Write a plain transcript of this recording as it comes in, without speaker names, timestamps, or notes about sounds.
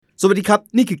สวัสดีครับ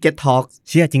นี่คือ Get Talk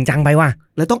เชื่อจริงจังไปว่ะ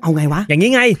แล้วต้องเอาไงวะอย่างนี้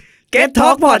ไง Get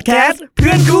Talk Podcast เ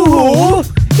พื่อนคู่หู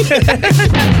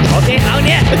โอเคเอาเ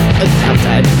นี่ยครับใ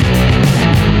ช่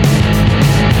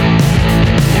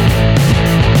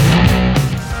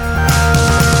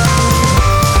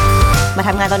มาท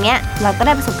ำงานตอนเนี้ยเราก็ไ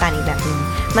ด้ประสบการณ์อีกแบบนึง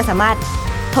มันสามารถ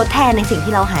ทดแทนในสิ่ง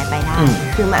ที่เราหายไปได้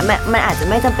คือมันอาจจะ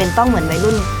ไม่จำเป็นต้องเหมือนวัย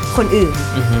รุ่นคนอื่น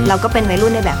เราก็เป็นวัยรุ่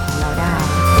นในแบบของเราได้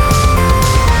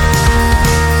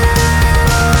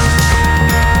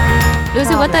รู้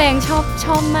สึกว่าตัวเองช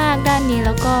อบมากด้านนี้แ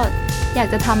ล้วก็อยาก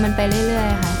จะทำมันไปเรื่อย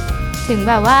ๆค่ะถึง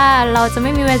แบบว่าเราจะไ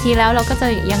ม่มีเวทีแล้วเราก็จะ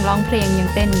ยังร้องเพลงยัง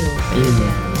เต้นอยู่ไปเรื่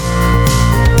อยๆ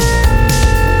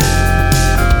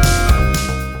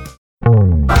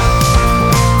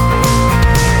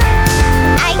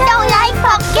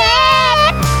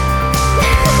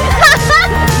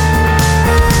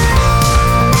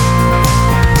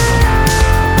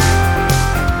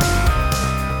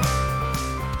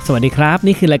สวัสดีครับ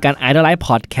นี่คือรายการ Idol Life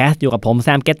Podcast อยู่กับผมแซ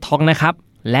ม Get Talk นะครับ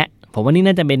และผมว่านี่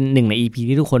น่าจะเป็นหนึ่งใน EP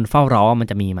ที่ทุกคนเฝ้ารอว่ามัน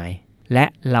จะมีไหมและ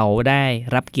เราได้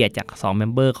รับเกียรติจาก2เม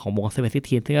มเบอร์ของวง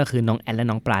Seventeenซึ่งก็คือน้องแอนและ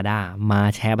น้องปราดามา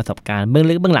แชร์ประสบการณ์เบื้อง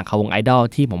ลึกเบื้องหลังของวงไอดอล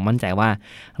ที่ผมมั่นใจว่า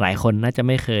หลายคนน่าจะไ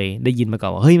ม่เคยได้ยินมาก่อ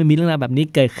นว่าเฮ้ยมันมีเรื่องราวแบบนี้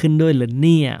เกิดขึ้นด้วยเหรอเ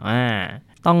นี่ย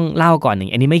ต้องเล่าก่อนหนึ่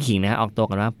งอันนี้ไม่ขิงนะออกตัว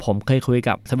กันว่าผมเคยคุย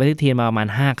กับSeventeenมาประมาณ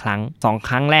5ครั้ง2ค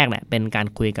รั้งแรกเนี่ยเป็นการ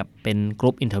คุยกับเป็นก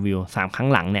รุ๊ปอินเทอร์วิว3ครั้ง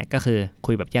หลังเนี่ยก็คือ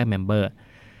คุยแบบแยกเมมเบอร์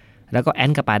แล้วก็แอ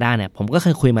นกับปาด้าเนี่ยผมก็เค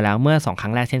ยคุยมาแล้วเมื่อ2ครั้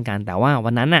งแรกเช่นกันแต่ว่า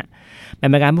วันนั้นน่ะเ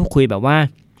ป็นการพูดคุยแบบว่า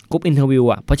กรุ๊ปอินเทอร์วิว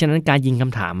อ่ะเพราะฉะนั้นการยิงค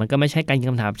ำถามมันก็ไม่ใช่การยิง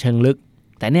คำถามเชิงลึก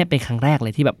แต่เนี่ยเป็นครั้งแรกเล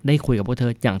ยที่แบบได้คุยกับพวกเธ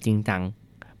ออย่างจริงจัง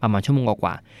ประมาณชั่วโมงก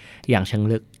ว่าอย่างเชิง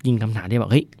ลึกยิงคำถามที่แบ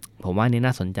บเฮ้ยผมว่านี่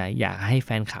น่าสนใจอยากให้แ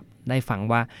ฟนคลับได้ฟัง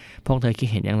ว่าพวกเธอคิด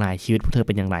เห็นอย่างไรชีวิตพวกเธอเ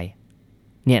ป็นอย่างไร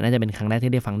เนี่ยน่าจะเป็นครั้งแรก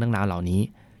ที่ได้ฟังเรื่องราวเหล่านี้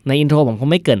ในอินโทรผมคง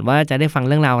ไม่เกริ่นว่าจะได้ฟัง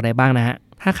เรื่องราวอะไรบ้างนะฮะ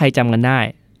ถ้าใครจำกันได้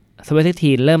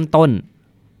Seventeenเริ่มต้น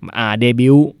เดบิ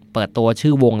วต์เปิดตัว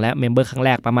ชื่อวงและเมมเบอร์ครั้งแร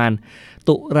กประมาณ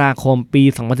ตุลาคมปี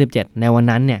2017ในวัน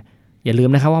นั้นเนี่ยอย่าลืม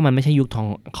นะครับว่ามันไม่ใช่ยุคทอง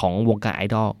ของวงการไอ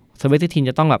ดอลSeventeen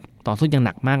จะต้องแบบต่อสู้อย่างห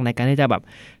นักมากในการที่จะแบบ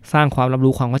สร้างความรับ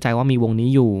รู้ความเข้าใจว่ามีวงนี้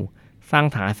อยู่สร้าง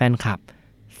ฐานแฟนคลับ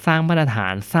สร้างมาตรฐา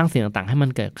นสร้างสิ่งต่างๆให้มัน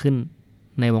เกิดขึ้น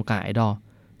ในวงการไอดอล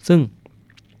ซึ่ง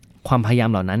ความพยายาม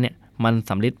เหล่านั้นเนี่ย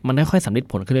มันค่อยๆสำลิด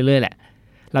ผลขึ้นเรื่อยๆแหละ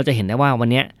เราจะเห็นได้ว่าวัน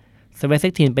นี้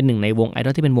Seventeenเป็นหนึ่งในวงไอด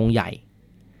อลที่เป็นวงใหญ่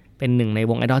เป็นหนึ่งใน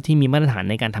วงไอดอลที่มีมาตรฐาน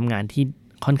ในการทำงานที่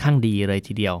ค่อนข้างดีเลย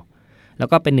ทีเดียวแล้ว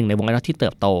ก็เป็นหนึ่งในวงไอดอลที่เติ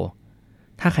บโต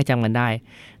ถ้าใครจำกันได้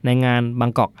ในงานบา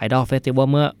งกอกไอดอลเฟสติวัล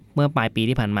เมื่อปลายปี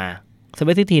ที่ผ่านมา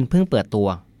Seventeenเพิ่งเปิดตัว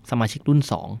สมาชิกรุ่น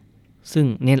2ซึ่ง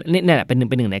เนี่ยแหละเป็นห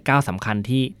นึ่งในก้าวสำคัญ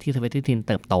ที่Seventeen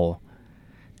เติบโต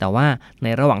แต่ว่าใน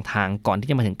ระหว่างทางก่อนที่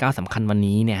จะมาถึงก้าวสำคัญวัน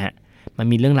นี้เนี่ยฮะมัน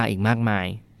มีเรื่องราวอีกมากมาย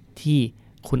ที่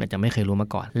คุณอาจจะไม่เคยรู้มา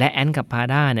ก่อนและแอนกับพา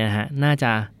ด้าเนี่ยนะฮะน่าจ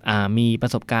ะมีปร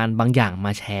ะสบการณ์บางอย่างม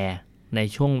าแชร์ใน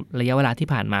ช่วงระยะเวลาที่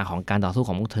ผ่านมาของการต่อสู้ข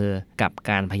องพวกเธอกับ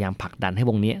การพยายามผลักดันให้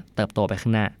วงนี้เติบโตไปข้า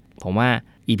งหน้าผมว่า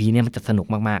EP เนี่ยมันจะสนุก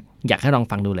มากๆอยากให้ลอง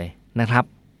ฟังดูเลยนะครับ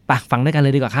ไปฟังด้วยกันเล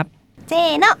ยดีกว่าครับเจ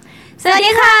เนาะสวัส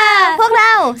ดีค่ะพวกเร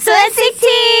า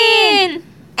Seventeen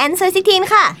แอนSeventeen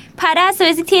ค่ะพาด้า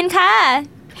Seventeenค่ะ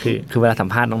คือเวลาสัม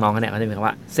ภาษณ์น้องๆกันเนี่ยเขาจะมีคำ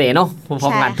ว่าเซโน่พร้อ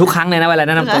มกันทุกครั้งเลยนะเวลาแ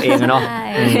นะนำตัวเองเนาะ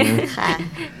ค่ะ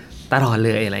ตลอดเล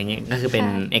ยอะไรเงี้ยก็คือเป็น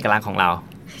เอกลักษณ์ของเรา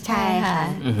ใช่ค่ะ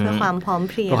เพื่อความพร้อม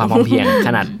เพรียงข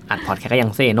นาดอัดพอดแคสต์ก็ยัง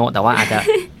เซโน่แต่ว่าอาจ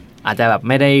จะแบบ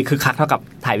ไม่ได้คึกคักเท่ากับ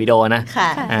ถ่ายวิดีโอนะค่ะ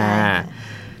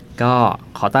ก็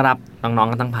ขอต้อนรับน้อง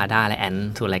ๆกันทั้งพาด้าและแอน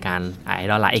สู่รายการไอ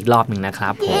ดอลไลฟ์อีกรอบนึงนะครั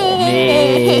บผมนี่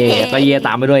ก็เย่ต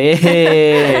ามไปด้วย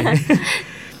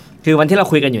คือวันที่เรา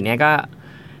คุยกันอยู่เนี้ยก็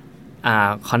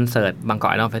คอนเสิร์ตบางกอก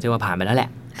ไอดอลเฟสติวัลผ่านไปแล้วแหละ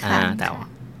แต่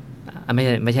ไ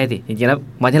ม่ใช่สิจริงๆแล้ว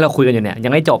วันที่เราคุยกันอยู่เนี่ยยั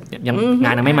งไม่จบยังง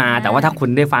านยังไม่มาแต่ว่าถ้าคุณ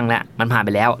ได้ฟังแล้วมันผ่านไป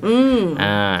แล้ว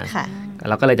ค่ะ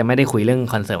เราก็เลยจะไม่ได้คุยเรื่อง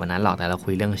คอนเสิร์ตวันนั้นหรอกแต่เราคุ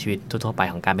ยเรื่องชีวิตทั่วไป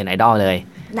ของการเป็นไอดอลเลย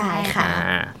ได้ค่ะ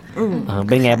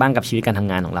เป็นไงบ้างกับชีวิตการท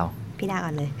ำงานของเราพี่ดาก่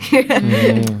อนเลย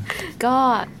ก็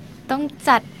ต้อง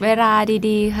จัดเวลา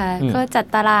ดีๆค่ะก็จัด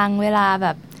ตารางเวลาแบ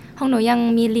บห้องหนูยัง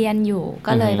มีเรียนอยู่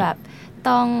ก็เลยแบบ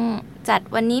ต้องจัด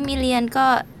วันนี้มีเรียนก็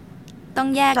ต้อง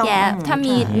แยกแยะถ้า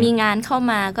มีงานเข้า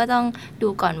มาก็ต้องดู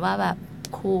ก่อนว่าแบบ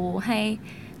ครูให้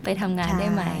ไปทำงานได้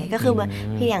ไหมก็คือ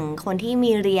พี่อย่างคนที่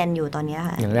มีเรียนอยู่ตอนนี้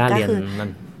ค่ะก็คือ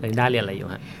ได้เรียนอะไรอยู่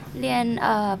ฮะเรียน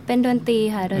เป็นดนตรี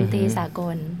ค่ะดนตรีสาก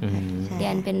ลเรี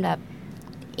ยนเป็นแบบ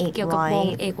เอก เกี่ยวกับวง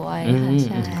Voice เอกไว้ อื ค่ะ ม ใ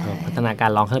ช่ พัฒนาการ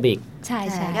ร้องขึ้นไปอีก ใช่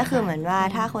ใช่ ก็คือเหมือนว่า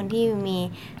ถ้าคนที่มี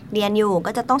เรียนอยู่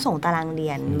ก็จะต้องส่งตารางเรี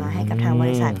ยนมาให้กับทางบ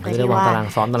ริษัท เพื่อที่วางตาราง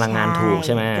ซ้อมตารางงานถูกใ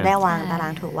ช่ไหม จะได้วางตารา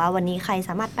งถูกว่าวันนี้ใครส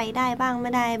ามารถไปได้บ้างไ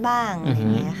ม่ได้บ้างอะไรอย่า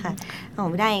งเงี้ยค่ะของ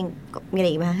ไม่ได้เองมีอะไร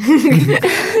อีกไหม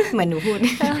เหมือนหนูพูด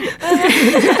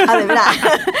เอาเลยไม่ได้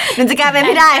หนูจะกลายเป็นไ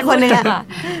ม่ได้คนหนึ่งอะ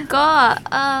ก็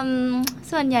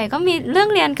ส่วนใหญ่ก็มีเรื่อง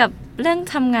เรียนกับเรื่อง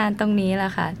ทำงานตรงนี้แหล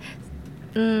ะค่ะ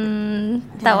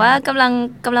แต่ว่ากำ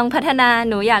ลังพัฒนา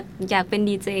หนูอยากเป็น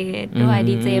ดีเจด้วย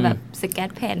ดีเจแบบสแกต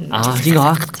แผ่น อ๋อจริงเหร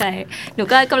อ ใช่หนู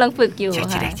ก็กำลังฝึกอยู่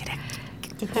ค่ะ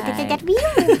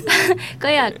ก็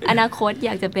อยากอนาคตอย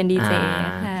ากจะเป็นดีเจ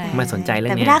ไม่สนใจเรื่อง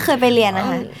แต่ นี้ พี่ด้าเคยไปเรียนนะ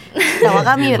คะแต่ว่า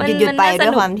ก็มีแบบหยุดไปด้ว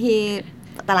ยความที่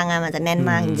ตารางงานมันจะแน่น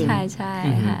มากจริง ใช่ใช่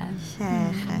ค่ะ ๆใช่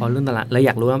ค่ะ พอรุ่นตารางแล้วอย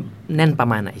ากรู้ว่าแน่นประ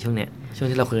มาณไหนช่วงเนี้ยช่วง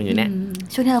ที่เราคุยกันอยู่เนี่ย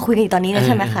ช่วงที่เราคุยกันอยู่ตอนนี้เลยใ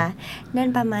ช่ไหมคะแน่น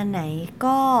ประมาณไหน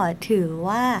ก็ถือ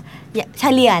ว่าเฉ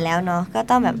ลี่ยแล้วเนาะก็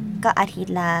ต้องแบบก็อาทิต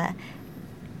ย์ละ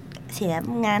เสีย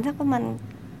งานสักประมาณ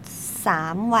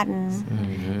3 วัน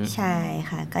ใช่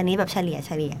ค่ะก็อันนี้แบบเฉลี่ยใ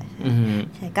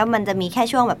ช่ก็มันจะมีแค่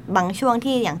ช่วงแบบบางช่วง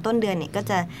ที่อย่างต้นเดือนเนี่ยก็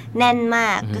จะแน่นมา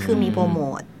กก็คือมีโปรโม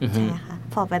ทใช่ค่ะ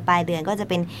พอปลายเดือนก็จะ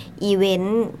เป็นอีเวน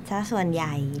ต์ซะส่วนให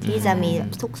ญ่ที่จะมี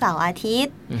ทุกเสาร์อาทิต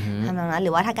ย์ทำตรงนั้นห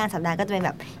รือว่าถ้าการสัปดาห์ก็จะเป็นแบ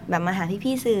บมาหา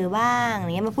พี่ๆสื่อบ้างอะไร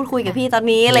เงี้ยมาพูดคุยกับพี่ตอน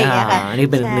นี้อะไรอย่างเงี้ยค่ะนี่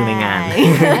เป็นหนึ่งในงาน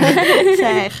ใ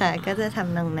ช่ค่ะก็จะท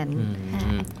ำตรงนั้น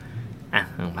อ่ะ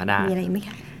ของพาดามี อะไรไหมค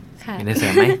ะ ค่ะ มีอะไรเสริ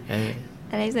มไหม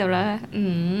อะไรเสริมแล้ว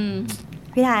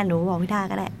พี่ดาหนูบอกพี่ดา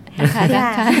ก็ได้ ค่ะ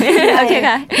โอเค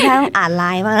ค่ะ พี่ดาต้องอ่านไล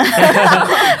น์บ้าง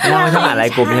เราไม่ต้องอ่านไล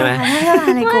น์กลุ่มใช่ไหม ไม่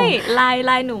ไ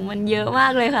ลน์หนูมันเยอะมา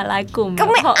กเลยค่ะไลน์กลุ่มก็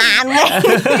ไม่อ่านไง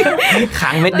ค้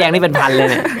างเม็ดแดงนี่เป็นพันเลย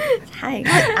เนี่ยใช่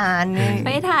ก็อ่านไงไ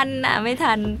ม่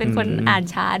ทันเป็นคนอ่าน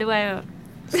ช้าด้วย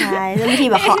ใช่แล้วบางที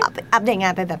แบบเขาอัปเดตงา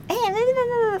นไปแบบ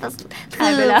คื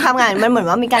อทำงานมันเหมือน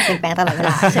ว่ามีการเปลี่ยนแปลงตลอดเว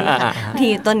ลาใช่ไหมคะที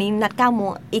ตัวนี้นัด 9 โมง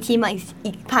อีกทีมา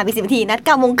อีกผ่านไป10 นาทีนัด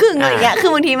 9 โมงครึ่งอะไรอย่างเงี้ยคื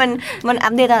อบางทีมันอั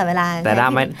ปเดตตลอดเวลาแต่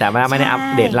ไม่ได้อัป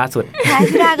เดตล่าสุดใช่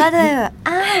พี่ดาก็จะแบบ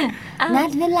อ้าวนั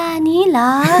ดเวลานี้เหร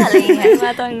ออะไรอย่างเงี้ยม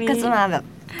าตรงนี้ก็จะมาแบบ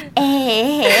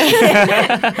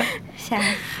ใช่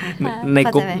ใน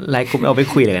กลุ่มไลน์กลุ่มเอาไป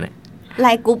คุยเลยกันไล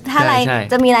น์กรุ๊ปถ้าไลน์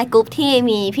จะมีไลน์กรุ๊ปที่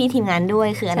มีพี่ทีมงานด้วย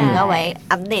คืออันนั้นก็ไว้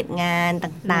อัปเดตงาน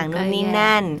ต่างๆนู่นนี่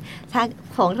นั่นถ้า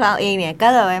ของเราเองเนี่ยก็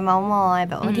จะไว้เมาส์มอย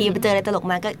แบบบางทีไปเจออะไรตลก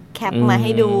มาก็แคปมาใ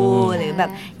ห้ดูหรือแบบ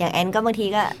อย่างแอนก็บางที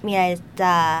ก็มีอะไรจ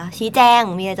ะชี้แจง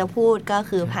มีอะไรจะพูดก็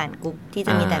คือผ่านกรุ๊ปที่จ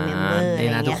ะมีแต่เมมเบอร์อะไรอย่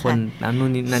างเงี้ยค่ะนั่นนู่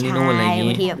นนี่นั่นนี่นู่นอะไรอย่างงี้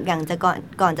บางทีแบบอย่างจะ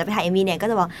ก่อนจะไปถ่าย MV เนี่ยก็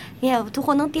จะบอกเนี่ยทุกค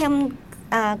นต้องเตรียม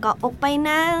เกาะอกไป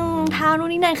นั่งเท้านู่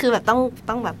นนี่นั่นคือแบบต้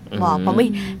องแบบบอกเพราะไม่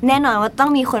แน่นอนว่าต้อ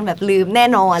งมีคนแบบลืมแน่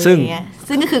นอนอะไรเงี้ย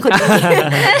ซึ่งก็คือคนนี้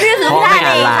นี่คือไม่อ่าน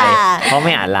ไลน์เพราะไ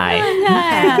ม่อ่านไลน์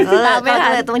เราก็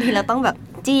เลยบางทีเราต้องแบบ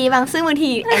จีบางซึ่งบาง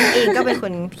ทีแอนเองก็เป็นค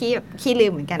นที่แบบขี้ลื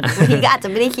มเหมือนกันบางทีก็อาจจะ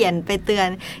ไม่ได้เขียนไปเตือน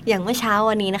อย่างเมื่อเช้า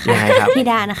วันนี้นะคะพี่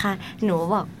ดานะคะหนู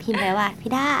บอกพิมพ์ไปว่า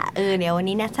พี่ดาเดี๋ยววัน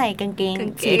นี้นะใส่กางเกง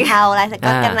สีเทาลายสก๊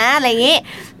อตกันนะอะไรอย่างงี้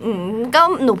ก็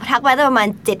หนูทักไปตั้งประมาณ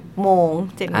7 โมง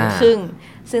ครึ่ง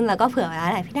ซึ่งเราก็เผื่อเวลา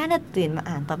อะไรพี่น่าจะตื่นมา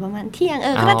อ่านตอนประมาณเที่ยง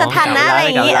ก็น่าจะทันนะอะไรอ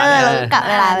ย่างนี้เรากะ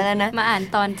เวลาไปแล้วนะมาอ่าน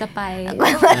ตอนจะไป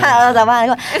เราจะว่า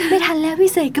ก็ไม่ทันแล้วพี่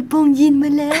ใส่กระโปรงยีนมา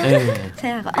แล้วใช่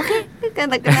ค่ะโอเคก็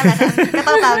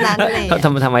ต้องตามนั้นเลย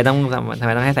ทำไมต้อ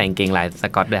งให้ใส่กางเกงลายส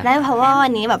ก๊อตด้วยได้เพราะว่าวั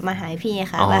นนี้แบบมาหาพี่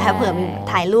ค่ะถ้าเผื่อมี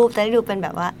ถ่ายรูปจะได้ดูเป็นแบ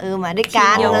บว่ามาด้วยกั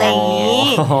นอะไรอย่างนี้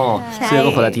เสื้อก็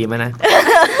คนละทีมไหมนะ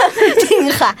จริง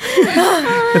ค่ะ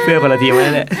เสื้อคนละทีมไหม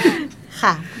เลย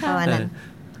ค่ะประมาณนั้น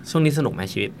ช่วงนี้สนุกไหม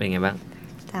ชีวิตเป็นไงบ้าง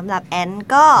สำหรับแอน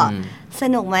ก็ส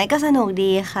นุกไหมก็สนุก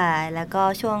ดีค่ะแล้วก็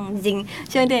ช่วง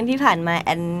เดือนที่ผ่านมาแอ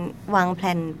นวางแพล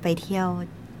นไปเที่ยว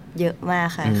เยอะมาก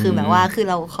ค่ะคือแบบว่าคือ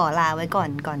เราขอลาไว้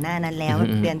ก่อนหน้านั้นแล้ว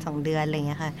เดือน2 เดือนอะไรอย่างเ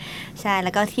งี้ยค่ะใช่แ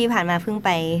ล้วก็ที่ผ่านมาเพิ่งไป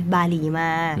บาหลีมา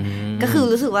ก็คือ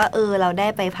รู้สึกว่าเราได้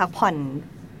ไปพักผ่อน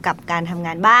กับการทำง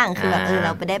านบ้างคือแบบเร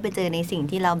าไปได้ไปเจอในสิ่ง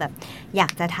ที่เราแบบอยา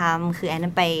กจะทำคือแอนนั้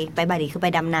นไปบาหลีคือไป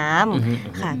ดำน้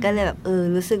ำค่ะก็เลยแบบ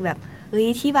รู้สึกแบบ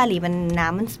ที่บาหลีมันน้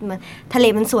ำมันทะเล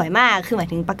มันสวยมากคือหมาย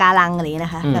ถึงปะการังอะไรอย่างเงี้ยน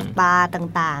ะคะแบบปลา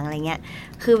ต่างๆอะไรเงี้ย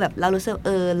คือแบบเรารู้สึก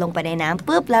ลงไปในน้ำ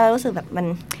ปุ๊บแล้วรู้สึกแบบมัน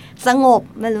สงบ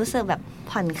มันรู้สึกแบบ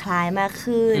ผ่อนคลายมาก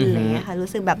ขึ้นอะไรเงี้ยค่ะรู้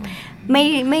สึกแบบไ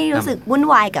ม่รู้สึกวุ่น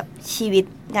วายกับชีวิต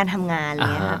การทำงานอะไร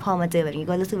เงี้ยพอมาเจอแบบนี้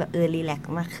ก็รู้สึกแบบรีแลก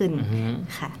ซ์มากขึ้น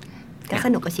ค่ะก็ส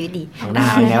นุกกับชีวิตดีของดา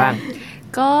วเป็นไงบ้าง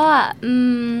ก็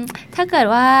ถ้าเกิด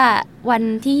ว่าวัน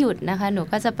ที่หยุดนะคะหนู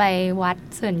ก็จะไปวัด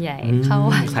ส่วนใหญ่เข้า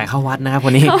วัด สายเข้าวัดนะครับค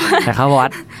นนี้ สายเข้าวั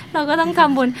ด เราก็ต้องท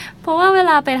ำบุญเพราะว่าเว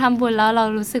ลาไปทำบุญแล้วเรา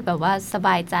รู้สึกแบบว่าสบ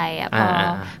ายใจอ่ะ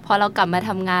พอเรากลับมาท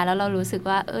ำงานแล้วเรารู้สึก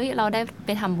ว่าเอ้ยเราได้ไป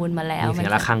ทำบุญมาแล้วมีเสีย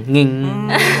งระฆังงิง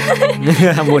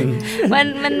ทำบุญ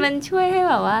มันช่วยให้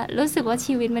แบบว่ารู้สึกว่า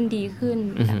ชีวิตมันดีขึ้น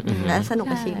และสนุก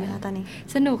กับชีวิตไหมคะตอนนี้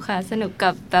สนุกค่ะสนุก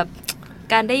กับแบบ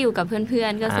การได้อยู่กับเพื่อ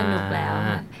นๆก็สนุกแล้ว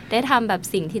ได้ทำแบบ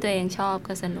สิ่งที่ตัวเองชอบ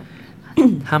ก็สนุก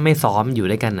ถ้าไม่ซ้อมอยู่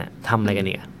ด้วยกันน่ะทำอะไรกัน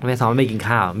อีกไม่ซ้อมไม่กิน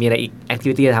ข้าวมีอะไรอีกแอคทิ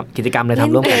วิตี้ทำกิจกรรมอะไรท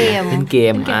ำร่วมกันเล่นเก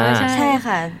มใช่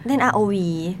ค่ะเล่น ROV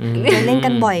เล่นกั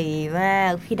นบ่อยมา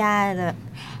กพี่ด้าแบบ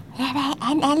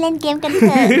แอนเล่นเกมกันเ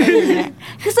ถอะ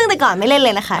คือซึ่งแต่ก่อนไม่เล่นเล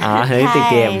ยนะคะเล่น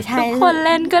เกมทุกคนเ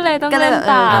ล่นก็เลยต้องเล่น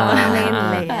ตามเล่น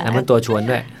เลยแล้วมันตัวชวน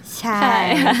ด้วยใช่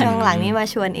ช่วงหลังนี้มา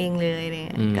ชวนเองเลยเนี่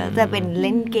ยก็จะเป็นเ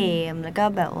ล่นเกมแล้วก็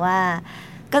แบบว่า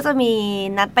ก็จะมี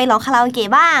นัดไปร้องคาราโอเกะ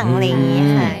บ้างอะไรอย่างงี้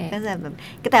ค่ะก็จะแบบ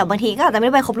แต่บางทีก็อาจจะไม่ไ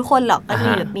ด้ไปครบทุกคนหรอกก็จะ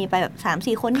มีไปแบบ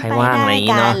 3-4 คนที่ไปได้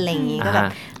กันอะไรอย่างงี้ก็แบบ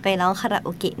ไปร้องคาราโอ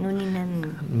เกะนู่นนี่นั่น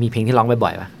มีเพลงที่ร้องบ่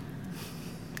อยๆป่ะ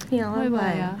เพลงร้องบ่อ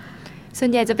ยๆส่วน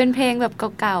ใหญ่จะเป็นเพลงแบบ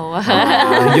เก่าๆอ่ะ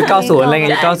ยุค90อะไรเ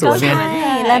งี้ยยุค90เนี่ย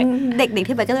แล้วเด็กๆ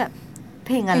ที่ไปก็แบบเ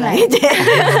พลงอะไรเจ๊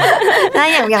ถ้า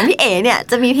อย่างพี่เอ๋เนี่ย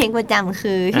จะมีเพลงประจำ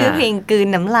คือชื่อเพลงกลืน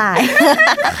น้ำลาย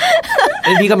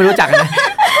พี่ก็ไม่รู้จักนะ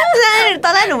ใช่ตอ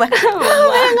นแรกหนูแบบ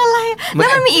เพลงอะไรแล้ว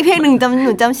มันมีอีกเพลงหนึ่งห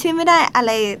นูจำชื่อไม่ได้อะไ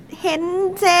รเห็น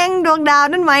แสงดวงดาว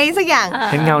นั่นไหมสักอย่าง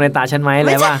เห็นเงาในตาฉันไหมอะไ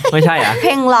รวะไม่ใช่เหรอเพ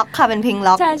ลงล็อกค่ะเป็นเพลง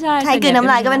ล็อกใช่กลืนน้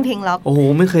ำลายก็เป็นเพลงล็อกโอ้โห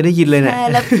ไม่เคยได้ยินเลยเนี่ย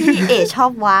แล้วพี่เอ๋ชอ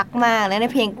บวากมากแล้วใน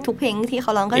เพลงทุกเพลงที่เข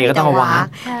าร้องก็จะวาก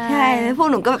ใช่พวก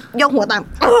หนูก็ยกหัวตาม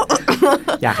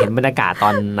อยากเห็นบรรยากาศตอ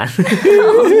นนั้น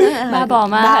บ้าบอ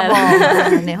มาก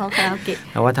ในห้องคาราโอเกะ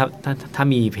แต่ว่าถ้า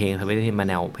มีเพลงเขาไม่ได้มา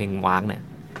แนวเพลงวากเนี่ย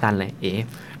ดันเลย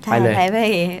ไปเลยไป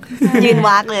ยืนว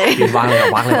ากเลยยืนวากเลย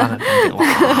วาก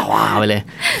ว้าวไปเลย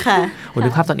ค่ะโอ้นึ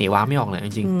กภาพตอนวากไม่ออกเลยจ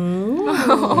ริง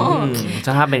ๆจ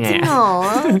ะภาพเป็นไง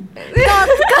ก็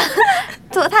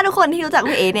ถ้าทุกคนที่รู้จัก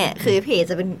พี่เอเนี่ยคือพี่เอ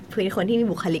จะเป็นคนที่มี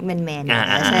บุคลิกแมน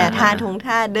ๆใช่ท่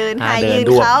าเดินท่ายืน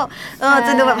เขาจ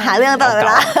ะดูแบบหาเรื่องตลอดเว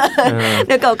ลาเ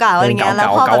ดี๋ยวเก่าๆอะไรเงี้ยแล้ว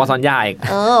พอเก่าซ้อนยาก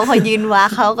พอยืนวาก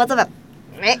เขาก็จะแบบ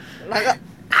แล้วก็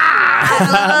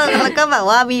แล้วก็แบบ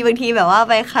ว่ามีบางทีแบบว่า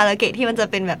ไปคาราโอเกะที่มันจะ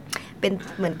เป็นแบบเป็น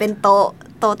เหมือนเป็นโต๊ะ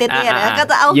เตี้ยๆแล้วก็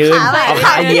จะเอาขาไปข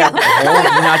าเหยียบโอ้ย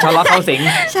นาชอลล์เข้าสิง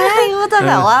ใช่ก็จะ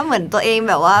แบบว่าเหมือนตัวเอง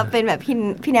แบบว่าเป็นแบบ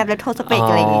พี่แนบและโทสเปก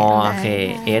อะไรอย่างเงี้ยโอเค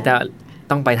จะ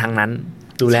ต้องไปทางนั้น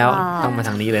ดูแล้วต้องมาท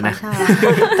างนี้เลยนะ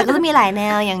แต่ก็จะมีหลายแน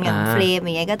วอย่างเฟรมอ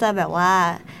ย่างเงี้ยก็จะแบบว่า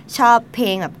ชอบเพล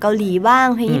งแบบเกาหลีบ้าง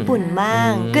เพลงญี่ปุ่นบ้าง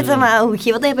ก็จะมาคิ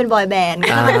ดว่าตัวเองเป็นบอยแบนด์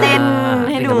ก็มาเต้น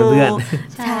ให้ดู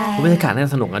ใช่บรรยากาศน่า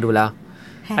สนุกนะดูแล้ว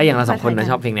ไอ้อย่างเรา2คนนะ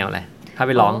ชอบเพลงแนวอะไรถ้าไ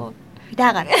ปร้องพี่ด้า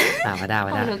ก่อนมาด้า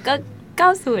หนูก็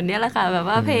90เนี่ยแหละค่ะแบบ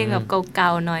ว่าเพลงแบบเก่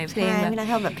าๆหน่อยเพลงแบบพี่ด้า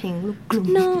ชอบแบบเพลงลูกกลุ่ม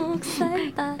นกสาย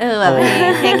ตาแบบ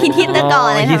เพลงฮิตๆแต่ก่อน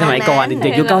เลยที่สมัยก่อนเด็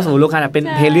กยุค90ลูกค้าเป็น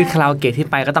เพลย์ลิสต์คาราโอเกะที่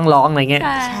ไปก็ต้องร้องอะไรเงี้ย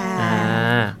ใช่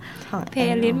เพล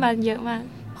ย์ลิสต์มาเยอะมาก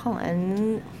ของอัน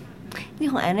นี่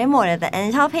ของอันได้หมดแต่อั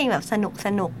นชอบเพลงแบบส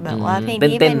นุกแบบว่าเพลง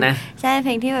ที่เป็นใช่เพ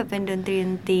ลงที่แบบเป็นดนต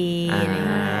รีอะไรเงี้ย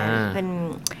เป็น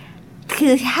คื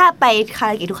อถ้าไปคา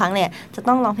ราโอเกะทุกครั้งเนี่ยจะ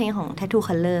ต้องร้องเพลงของ Tattoo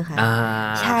Color ค่ะ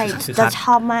ใช่จะช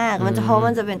อบมากมันจะเพราะ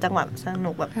มันจะเป็นจังหวะส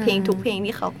นุกแบบเพลงทุกเพลง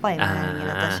ที่เขาปล่อยมาอย่างเงี้ย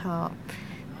เราจะชอบ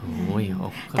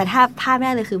แต่ถ้าพลาดไม่ไ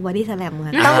ด้เลยคือ Body Slam ค่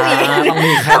ะต้อง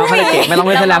มีใครร้องคาราโอเกะไม่ร้อง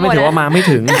Body Slam ไม่ถือว่ามาไม่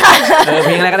ถึงเ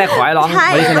พลงอะไรก็ได้ขอให้ร้อง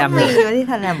Body Slam Body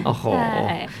Slam โอ้โห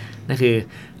นั่นคือ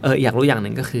อยากรู้อย่างห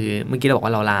นึ่งก็คือเมื่อกี้เราบอก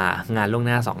ว่าเราลางานล่วงห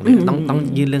น้า2 เดือนต้อง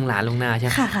ยื่นเรื่องลาล่วงหน้าใช่ไ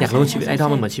หมอยากรู้ชีวิตไอดอล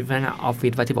มันเหมือนชีวิตพนักงานออฟฟิ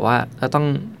ศว่าที่บอกว่าเราต้อง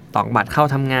ตอกบัตรเข้า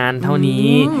ทำงานเท่านี้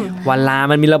วันลา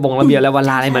มันมีระเบียบแล้ววัน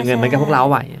ลาอะไรเหมือนกันเหมือนกับพวกเรา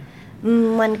ไหว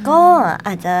มันก็อ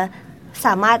าจจะส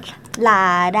ามารถลา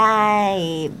ได้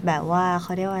แบบว่าเข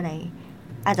าเรียกว่าอะไร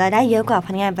อาจจะได้เยอะกว่าพ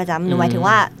นักงานประจำหนูหมายถึง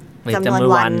ว่าจำนวน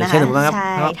วันนะคะใ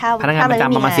ช่ถ้าพนักงานประจ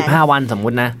ำประมาณ15 วันสมมุ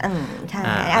ตินะใช่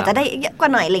อาจจะได้เยอะกว่า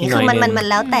หน่อยอะไรเงี้ยคือมัน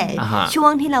แล้วแต่ช่ว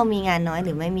งที่เรามีงานน้อยห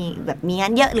รือไม่มีแบบมีงา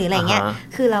นเยอะหรืออะไรเงี้ย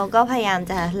คือเราก็พยายาม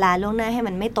จะลาล่วงหน้าให้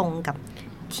มันไม่ตรงกับ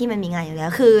ที่มันมีงานอยู่แล้ว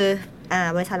คือ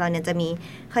บริษัทเราเนี่ยจะมี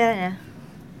เขาเรียกอะไรนะ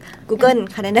Google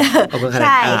Calendar ใ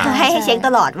ช่คือให้เช็คต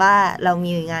ลอดว่าเรา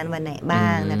มีงานวันไหนบ้า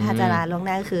งนะถ้าจะลาล่วงห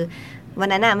น้าก็คือวัน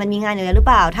นั้นมันมีงานอยู่แล้วหรือเ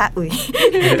ปล่าถ้า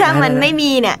ถ้ามันไม่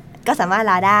มีเนี่ยก็สามารถ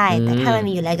ลาได้แต่ถ้ามัน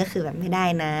มีอยู่แล้วก็คือแบบไม่ได้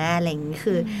นะอะไรอย่างนี้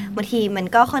คือบางทีมัน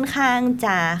ก็ค่อนข้างจ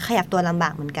ะขยับตัวลำบา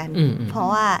กเหมือนกันเพราะ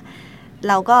ว่า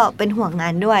เราก็เป็นห่วงงา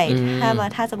นด้วย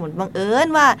ถ้าสมมติบังเอิญ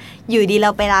ว่าอยู่ดีเร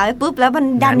าไปลาไปปุ๊บแล้วมัน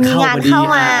ดันมีงานเข้า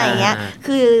มาอย่างเงี้ย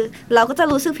คือเราก็จะ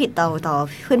รู้สึกผิดต่อ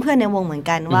เพื่อนๆในวงเหมือน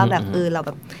กันว่าแบบเราแ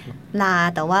บบลา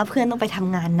แต่ว่าเพื่อนต้องไปท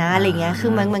ำงานนะอะไรเงี้ยคื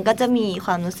อมันก็จะมีค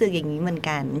วามรู้สึกอย่างนี้เหมือน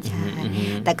กันใช่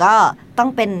แต่ก็ต้อง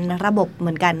เป็นระบบเห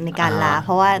มือนกันในการลาเพ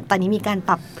ราะว่าตอนนี้มีการ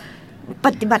ป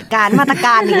ฏิบัติการมาตรก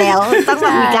ารอีกแล้วต้องแบ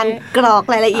บมีการกรอก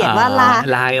รายละเอียดว่าลา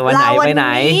วันไหนไปไหน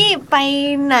ไป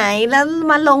ไหนแล้ว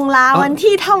มาลงลาวัน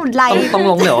ที่เท่าไหร่ต้อง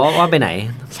ลงเดี๋ยวว่าไปไหน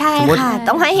ใช่ค่ะ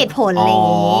ต้องให้เหตุผลอะไรอย่าง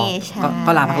งี้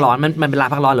ก็ลาพักร้อนมันเป็นลา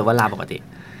พักร้อนหรือว่าลาปกติ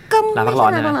ก็ลาพักร้อ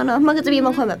นนะมันก็จะมีบ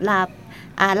างคนแบบลา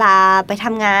ไปท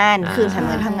ำงานคือ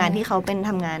ทำงานที่เขาเป็น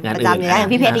ทำงานประจำอย่า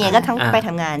งพี่เพชรอย่างเงี้ยก็ทั้งไปท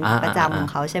ำงานประจำของ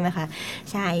เขาใช่ไหมคะ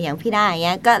ใช่อย่างพี่ได้อย่างเ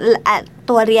งี้ยก็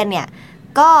ตัวเรียนเนี่ย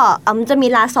ก็มันจะมี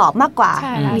ลาสอบมากกว่า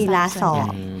มีลาสอ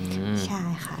บใช่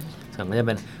ค่ะส่วนก็จะเ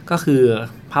ป็นก็คือ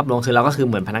ภาพรวมคือเราก็คือ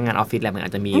เหมือนพนักงานออฟฟิศแหละมันอา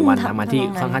จจะมีวันทำงานที่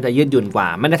ค่อนข้างจะยืดหยุ่นกว่า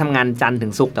ไม่ได้ทำงานจันทร์ถึ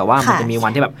งศุกร์แต่ว่ามันจะมีวั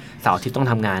นที่แบบเสาร์อาทิตย์ต้อง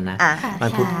ทำงานนะมั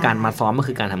นพุธการมาซ้อมก็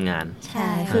คือการทำงานใช่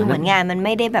คือเหมือนงานมันไ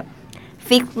ม่ได้แบบ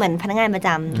ฟิกเหมือนพนักงานประจ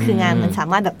ำคืองานมันสา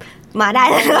มารถแบบมาได้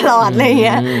ตลอดอะไรอย่างเ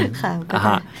งี้ยค่ะก็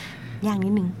อย่างนิ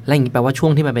ดนึงแล้วอย่างนี้แปลว่าช่ว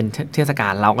งที่มันเป็นเทศกา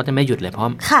ลเราก็จะไม่หยุดเลยเพราะ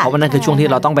ว่านั่นคือช่วงที่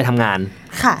เราต้องไปทำงาน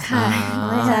ค่ะ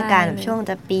เทศกาลแบบช่วง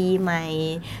จะปีใหม่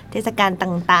เทศกาล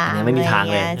ต่างๆไม่มีทาง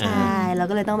เลยใช่เรา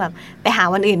ก็เลยต้องแบบไปหา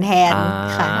วันอื่นแทน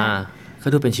ค่ะก็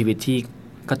ดูเป็นชีวิตที่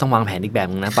ก็ต้องวางแผนอีกแบบ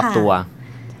นึงนะปรับตัว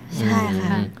ใช่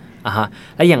ค่ะ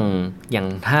แล้วอย่าง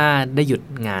ถ้าได้หยุด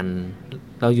งาน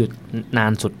เราหยุดนา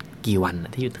นสุดกี่วัน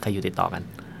ที่เคยอยู่ติดต่อกัน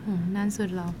นานสุด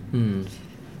เรา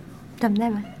จำได้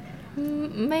ไหม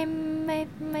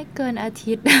ไม่เกินอา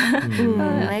ทิตย์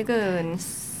ไม่เกิน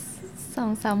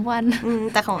 2-3 วัน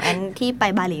แต่ของแอนที่ไป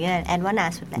บาหลีเนี่ยแอนว่านา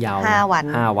นสุดแหละ5 วัน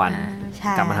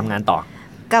กลับมาทำงานต่อ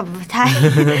กับใช่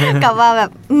กลับมาแบ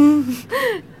บ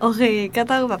โอเคก็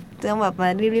ต้องแบบมา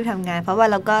รีบๆทำงานเพราะว่า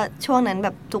เราก็ช่วงนั้นแบ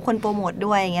บทุกคนโปรโมท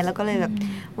ด้วยอย่างเงี้ยแล้วก็เลยแบบ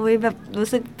แบบรู้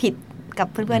สึกผิดกับ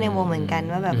เพื่อนๆในวงเหมือนกัน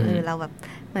ว่าแบบเราแบบ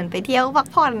เหมือนไปเที่ยวพัก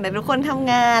ผ่อนแต่ทุกคนท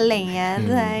ำงานอะไรอย่างเงี้ย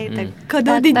ใช่แต่ก็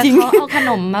ดูจริงๆเขาเอาข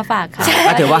นมมาฝากค่ะ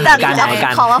ก็ถือว่าก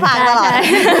ารขอมาฝากตลอด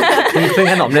ซื้อ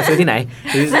ขนมเนี่ยซื้อที่ไหน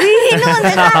ซื้อที่นู่นเล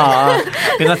ยค่ะ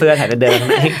พี่ก็ซื้อแถวเดิม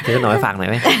ซื้อขนมมาฝากหน่อย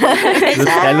ไหม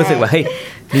รู้สึกว่าเฮ้ย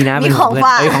นี่นะเป็นของฝ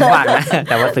ากนะ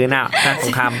แต่ว่าซื้อหน้าส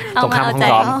งครามของ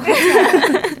ซ้อม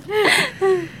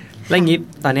แล้วอย่างนี้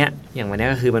ตอนเนี้ยอย่างวันนี้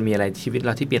ก็คือมันมีอะไรชีวิตเร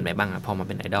าที่เปลี่ยนไปบ้างอะพอมาเ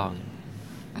ป็นไอดอล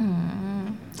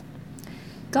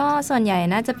ก็ส่วนใหญ่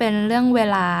น่าจะเป็นเรื่องเว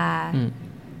ลา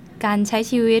การใช้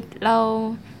ชีวิตเรา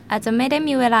อาจจะไม่ได้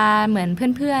มีเวลาเหมือน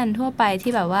เพื่อนๆทั่วไป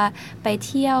ที่แบบว่าไปเ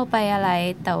ที่ยวไปอะไร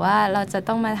แต่ว่าเราจะ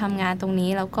ต้องมาทำงานตรงนี้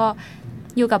แล้วก็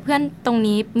อยู่กับเพื่อนตรง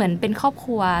นี้เหมือนเป็นครอบค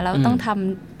รัวเราต้องท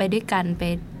ำไปด้วยกันไป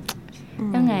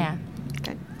ยังไงอะ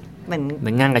เหมื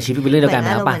อนงานกับชีวิตเป็นเรื่องเดียวกันแ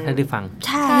ล้วป่ะได้ฟัง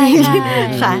ใช่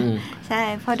ค่ะใช่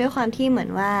เพราะด้วยความที่เหมือน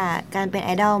ว่าการเป็นไอ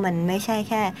ดอลมันไม่ใช่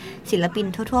แค่ศิลปิน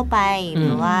ทั่วๆไปห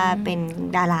รือว่าเป็น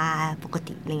ดาราปก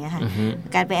ติอะไรเงี้ยค่ะ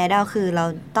การเป็นไอดอลคือเรา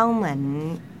ต้องเหมือน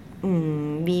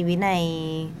มีวินัย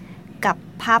กับ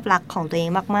ภาพลักษณ์ของตัวเอง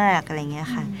มากๆอะไรเงี้ย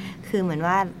ค่ะคือเหมือน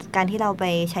ว่าการที่เราไป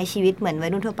ใช้ชีวิตเหมือนวั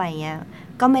ยรุ่นทั่วไปเงี้ย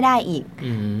ก็ไม่ได้อีก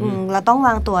เราต้องว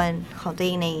างตัวของตัวเอ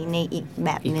งในอีกแบ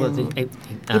บนึง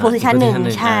อีกโพสิชันหนึ่ง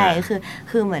ใช่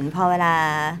คือเหมือนพอเวลา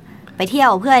ไปเที่ย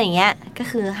วเพื่อนอย่างเงี้ยก็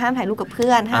คือห้ามถ่ายรูปกับเ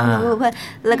พื่อนห้ามถ่ายรูปกับเพื่อน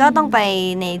แล้วก็ต้องไป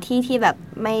ในที่ที่แบบ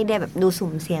ไม่ได้แบบดูสุ่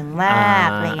มเสี่ยงมาก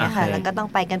อะไรเงี้ยค่ะแล้วก็ต้อง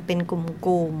ไปกันเป็นก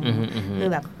ลุ่มๆคือ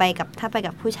แบบไปกับถ้าไป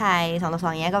กับผู้ชาย2 ต่อ 2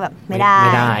อย่างเงี้ยก็แบบไม่ได้เ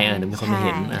ดี๋ยวมีคนมาเ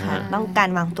ห็นต้องการ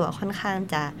วางตัวค่อนข้าง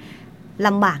จะล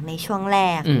ำบากในช่วงแร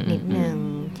กนิดนึง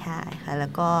ใช่ค่ะแล้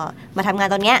วก็มาทำงาน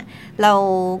ตอนเนี้ยเรา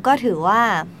ก็ถือว่า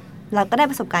เราก็ได้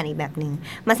ประสบการณ์อีกแบบนึง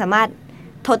มันสามารถ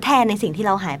ทดแทนในสิ่งที่เ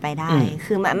ราหายไปได้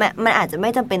คือมันอาจจะไม่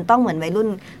จำเป็นต้องเหมือนวัยรุ่น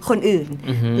คนอื่น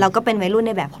เราก็เป็นวัยรุ่นใ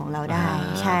นแบบของเราได้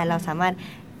ใช่เราสามารถ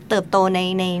เติบโต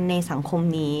ในสังคม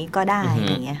นี้ก็ได้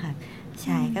อย่างเงี้ยค่ะใ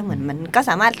ช่ก็เหมือนมันก็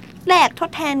สามารถแลกทด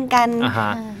แทนกัน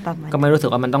ประมาณก็ไม่รู้สึก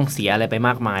ว่ามันต้องเสียอะไรไปม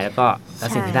ากมายแล้วก็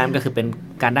สิ่งที่ได้มันก็คือเป็น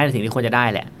การได้ในสิ่งที่ควรจะได้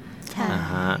แหละใช่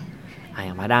อ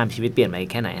ย่างมาด้ามชีวิตเปลี่ยนไป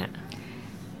แค่ไหนฮะ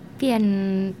เปลี่ยน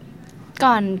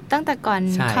ก่อนตั้งแต่ก่อน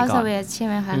เข้าสวีทใช่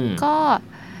ไหมคะก็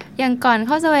อย่างก่อนเ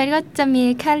ข้าสวีทก็จะมี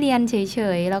แค่เรียนเฉ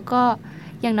ยๆแล้วก็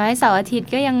อย่างน้อยเสาร์อาทิตย์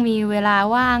ก็ยังมีเวลา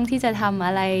ว่างที่จะทำอ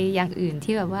ะไรอย่างอื่น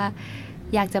ที่แบบว่า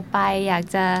อยากจะไปอยาก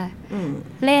จะ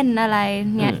เล่นอะไร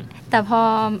เนี่ยแต่พอ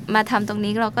มาทำตรง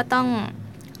นี้เราก็ต้อง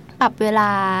ปรับเวล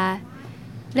า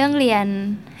เรื่องเรียน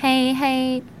ให้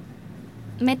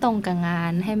ไม่ตรงกับงา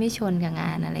นให้ไม่ชนกับง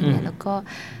านอะไรเงี้ยแล้วก็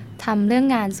ทำเรื่อง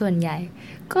งานส่วนใหญ่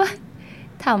ก็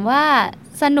ถามว่า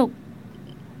สนุก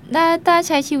ถ้า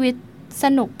ใช้ชีวิตส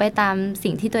นุกไปตาม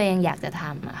สิ่งที่ตัวเองอยากจะท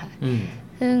ำอะค่ะ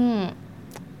ซึ่ง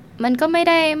มันก็ไม่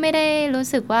ได้รู้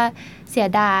สึกว่าเสีย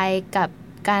ดายกับ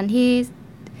การที่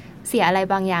เสียอะไร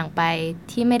บางอย่างไป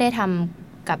ที่ไม่ได้ท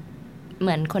ำกับเห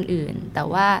มือนคนอื่นแต่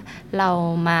ว่าเรา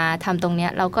มาทำตรงเนี้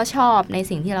ยเราก็ชอบใน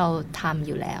สิ่งที่เราทำอ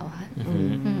ยู่แล้วค่ะ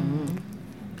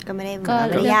ก็ไม่ได้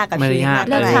ยากกับชีวิตมาก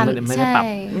เลือกทำไม่ได้ปรับ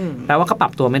แปลว่าก็ปรั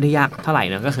บตัวไม่ได้ยากเท่าไหร่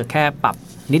นะก็คือแค่ปรับ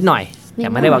นิดหน่อยแต่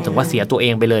ไม่ได้แบบถึงว่าเสียตัวเอ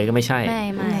งไปเลยก็ไม่ใช่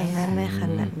ไม่ข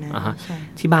นาดนั้น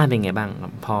ที่บ้านเป็นไงบ้าง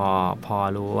พอ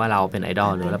รู้ว่าเราเป็นไอดอ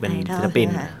ลหรือเราเป็นศิลปิน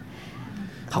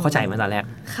เขาเข้าใจไหมตอนแรก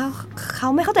เขา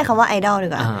ไม่เข้าใจคำว่าไอดอลดี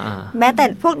กว่าแม้แต่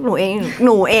พวกหนูเอง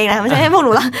นะไม่ใช่พวกห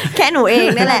นูหรอกแค่หนูเอง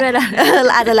นี่แหละ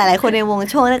อาจจะหลายๆคนในวง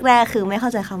ช่วงแรกๆคือไม่เข้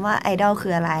าใจคำว่าไอดอลคื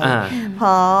ออะไรเพร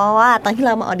าะว่าตอนที่เร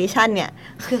ามาออดิชั่นเนี่ย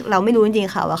คือเราไม่รู้จริง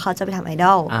ๆค่ะว่าเขาจะไปทำไอด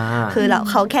อลคือ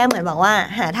เขาแค่เหมือนบอกว่า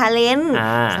หาทาเลนต์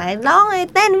สายร้อง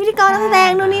เต้นพิธีกรนักแสดง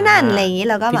นู่นนี่นั่นอะไรอย่างนี้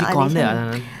เราก็มาออดิชั่น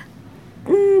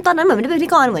ตอนนั้นเหมือนไม่ได้เป็นพิธี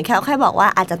กรเหมือนแค่บอกว่า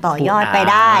อาจจะต่อยอดไป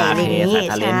ได้อะไรอย่างนี้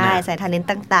ใช่ใส่ทาเลนต์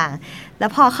ต่างๆแล้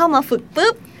วพอเข้ามาฝึก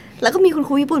ปุ๊บแล้วก็มีคุณค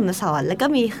รูญี่ปุ่นมาสอนแล้วก็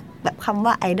มีแบบคำ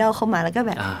ว่าไอดอลเข้ามาแล้วก็แ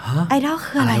บบไอดอล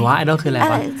คืออะไรวะไอดอลคืออะไร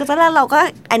วะก็ตอนแรกเราก็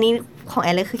อันนี้ของแอ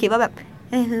นเลยคือคิดว่าแบบ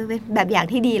คือเป็นแบบอย่าง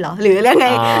ที่ดีเหรอหรือเรื่องไง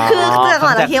คือแต่ก่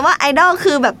อนเราคิดว่าไอดอล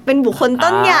คือแบบเป็นบุคคล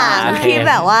ต้นอย่างที่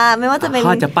แบบว่าไม่ว่าจะเป็นเข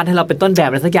าจะปั้นให้เราเป็นต้นแบบ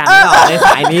อะไรสักอย่างในส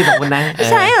ายนี้ของคนนั้น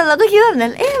ใช่เราก็คิดแบบนั้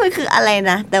นมันคืออะไร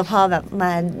นะแต่พอแบบม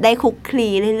าได้คุกคลี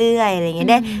เรื่อยๆอะไรเงี้ย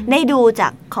ได้ดูจา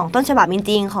กของต้นฉบับจ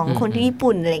ริงๆของคนที่ญี่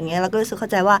ปุ่นอะไรเงี้ยเราก็รู้สึกเข้า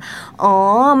ใจว่าอ๋อ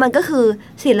มันก็คือ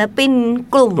ศิลปิน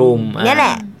กลุ่มนี่แหล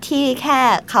ะที่แค่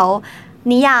เขา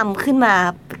นิยามขึ้นมา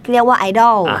เรียกว่าไอดอ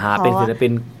ลเป็นศิลปิ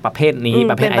นประเภทนี้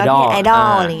ประเภทไอดอ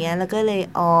ลอะไรเงี้ยแล้วก็เลย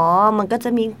มันก็จะ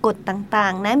มีกฎต่า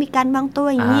งๆนะมีการบางตัว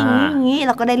อย่างนี้เ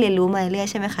ราก็ได้เรียนรู้มาเรื่อย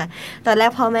ใช่ไหมคะตอนแรก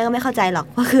พ่อแม่ก็ไม่เข้าใจหรอก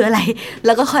ว่าคืออะไรแ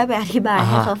ล้วก็ค่อยไปอธิบายใ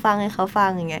ห้เขาฟัง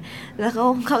อย่างเงี้ยแล้ว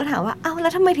เขาถามว่าแล้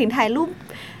วทำไมถึงถ่ายรูป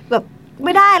แบบไ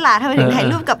ม่ได้ล่ะทำไมถึงถ่าย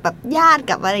รูปกับแบบญาติ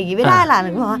กับอะไรอย่างงี้ไม่ได้ล่ะหรื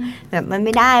อเพราะแบบมันไ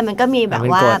ม่ได้มันก็มีแบบ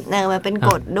ว่ามันเป็น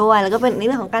กฎด้วยแล้วก็เป็นเ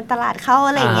รื่องของการตลาดเข้า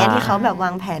อะไรอย่างเงี้ยที่เขาแบบวา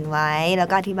งแผนไว้แล้ว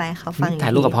ก็อธิบายให้เขาฟังถ่า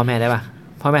ยรูปกับพ่อแม่ได้ป่ะ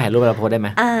พ่อแม่ถ่ายรูปเราโพสได้ไหม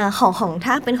ของ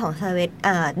ถ้าเป็นของสวีท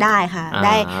ได้ค่ะไ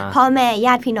ด้พ่อแม่ญ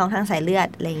าติพี่น้องทางสายเลือด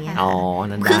อะไรเงี้ย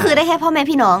นั่นคือได้แค่พ่อแม่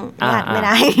พี่น้องญาติไม่ไ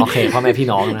ด้โอเคพ่อแม่พี่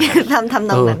น้องนะทำ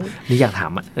ตรงนั้นนี่อยากถา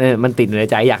มมันติดใน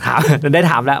ใจอยากถามได้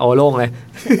ถามแล้วโล่งเลย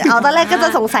ตอนแรกก็จะ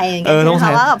สงสัยอย่างเงี้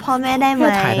ยว่ากับพ่อแม่ได้ไหม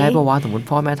ถ่ายได้ป่าวว่าสมมติ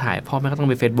พ่อแม่ถ่ายพ่อแม่ก็ต้อง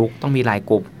มี Facebook ต้องมีไลน์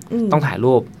กลุ่มต้องถ่าย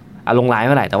รูปลงไลน์เ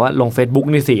มื่อไหร่แต่ว่าลง Facebook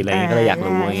นี่สิอะไรก็เลยอยาก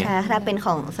รู้อย่างเงี้ยถ้าเป็นข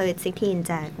องสวีท16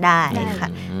จะได้ค่ะ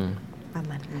ประ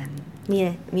มาณนั้น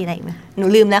มีอะไรอีกไหมหนู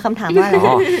ลืมแล้วคำถามว่าอะไร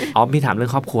พี่ถามเรื่อ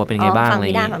งครอบครัวเป็นไงบ้างอะไรอ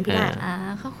ย่างเงี้ย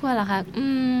ครอบครัวเหรอคะ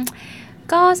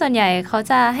ก็ส่วนใหญ่เขา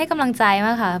จะให้กำลังใจม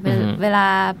ากค่ะเวลา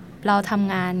เราท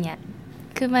ำงานเนี่ย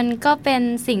คือมันก็เป็น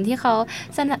สิ่งที่เขา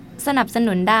สนับส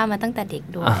นุนด้ามาตั้งแต่เด็ก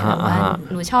ด้วยว่า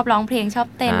หนูชอบร้องเพลงชอบ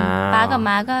เต้นป้ากับ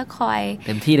ม้าก็คอยเ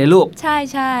ต็มที่เลยลูกใ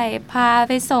ช่พาไ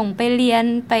ปส่งไปเรียน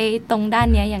ไปตรงด้าน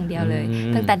นี้อย่างเดียวเลย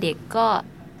ตั้งแต่เด็กก็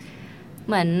เ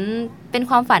หมือนเป็น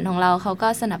ความฝันของเราเขาก็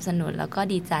สนับสนุนแล้วก็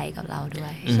ดีใจกับเราด้ว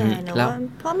ยใช่นะว่า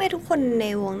พ่อแม่ทุกคนใน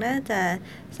วงน่าจะ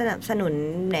สนับสนุน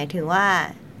ไหนถึงว่า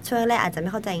ช่วงแรกอาจจะไม่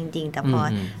เข้าใจจริงๆแต่พอ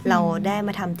เราได้ม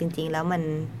าทำจริงๆแล้วมัน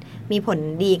มีผล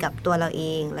ดีกับตัวเราเอ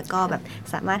งแล้วก็แบบ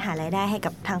สามารถหารายได้ให้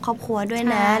กับทางครอบครัวด้วย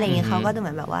นะอะไรอย่างเงี้ยเขาก็จะเหมื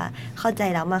อนแบบว่าเข้าใจ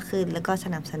เรามากขึ้นแล้วก็ส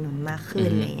นับสนุนมากขึ้น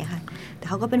อะไรอย่างเงี้ยค่ะแต่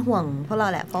เขาก็เป็นห่วงพวกเรา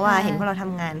แหละเพราะว่าเห็นพวกเราท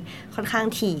ำงานค่อนข้าง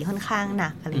ถี่ค่อนข้างหนั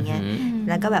กอะไรเงี้ย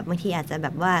แล้วก็แบบบางทีอาจจะแบ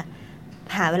บว่า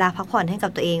หาเวลาพักผ่อนให้กั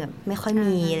บตัวเองแบบไม่ค่อย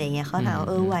มีอะไรเงี้ยเขาถามว่า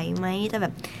ไหวไหมจะแบ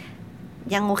บ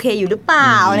ยังโอเคอยู่หรือเปล่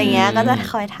าอะไรเงี้ยก็จะ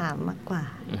คอยถามมากกว่า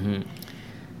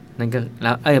นั่นก็แล้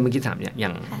วเมื่อกี้ถามอ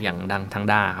ย่างดังทาง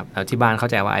ด้าครับแล้วที่บ้านเข้า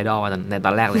ใจว่าไอดอลในต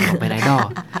อนแรกเลยเป็นไอดอล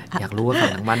อยากรู้ว่าฝั่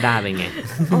งทางบ้านด้าเป็นไง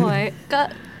โอ้ยก็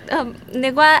นึ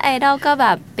กว่าไอดอลก็แบ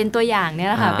บเป็นตัวอย่างเนี่ย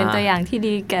แหละค่ะเป็นตัวอย่างที่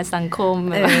ดีแก่สังคมเ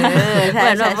หมือ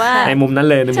นแบบว่าในมุมนั้น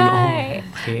เลยในมุม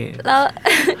แล้ว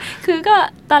คือก็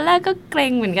ตอนแรกก็เกร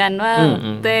งเหมือนกันว่า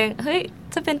ตัวเองเฮ้ย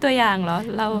จะเป็นตัวอย่างเหรอ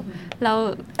เรา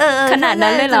ขนาดนั้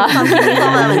นเลยเหรอความคิดนี้เข้า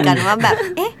มาเหมือนกันว่าแบบ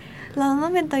เราต้อ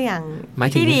งเป็นตัวอย่าง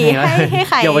ที่ดีให้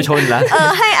ใครเยาวชนเหรอ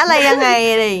ให้อะไรยังไง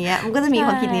อะไรอย่างเงี้ยมันก็จะมีค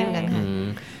วามคิดนี้เหมือนกันค่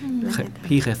ะ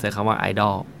พี่เคยเสิร์ชคำว่าไอดอ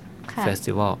ลเฟส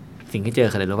ติวัลสิ่งที่เจอ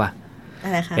คืออะไรรู้ป่ะ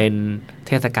เป็นเ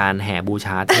ทศกาลแห่บูช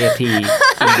าเทพที่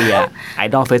อินเดียไอ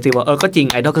ดอลเฟสติวัลก็จริง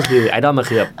ไอดอลก็คือไอดอลมัน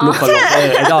คือแบบลูกคน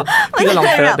ไอดอลที่ก็ลอง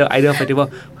เสิร์ชไอดอลเฟสติวัล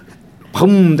พุ่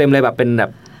มเต็มเลยแบบเป็นแบ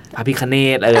บพระพิฆเน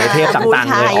ศเทพต่าง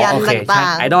ๆเลยโอเคใช่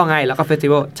ไอดอลไงแล้วก็เฟสติ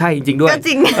วัลใช่จริงๆด้วย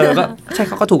ก็ใช่เ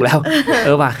ขาก็ถูกแล้ว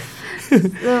ป่ะ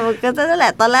ก็นั่นแหล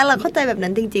ะตอนแรกเราเข้าใจแบบนั้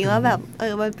นจริงๆว่าแบบ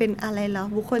มันเป็นอะไรเหรอ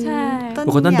บุคคลต้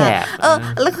นแบบ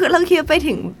แล้วคือเราคิดไป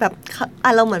ถึงแบบ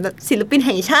เราเหมือนแบบศิลปินแ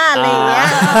ห่งชาติอะไรอย่างเงี้ย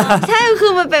ใช่คื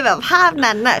อมันเป็นแบบภาพ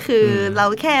นั้นอะคือเรา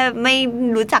แค่ไม่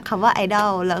รู้จักคำว่าไอดอล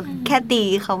เราแค่ตี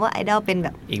คำว่าไอดอลเป็นแบ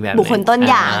บบุคคลต้น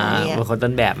อย่างเนี่ยบุคคลต้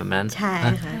นแบบแบบนั้นใช่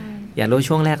ค่ะอยากรู้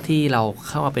ช่วงแรกที่เราเ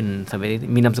ข้ามาเป็น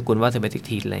มีนามสกุลว่า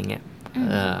16อะไรเงี้ย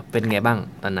เป็นไงบ้าง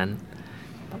ตอนนั้น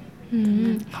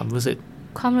ความรู้สึก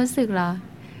เหรอ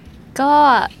ก็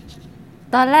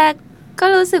ตอนแรกก็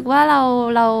รู้สึกว่าเ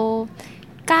รา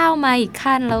ก้าวมาอีก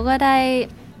ขั้นแล้วก็ได้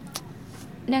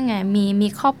ยังไงมี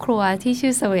ครอบครัวที่ชื่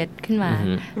อสเวทขึ้นมา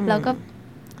แล้วก็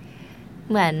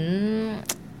เหมือน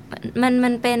มั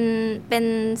นเป็น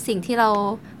สิ่งที่เรา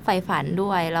ใฝ่ฝันด้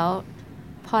วยแล้ว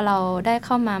พอเราได้เ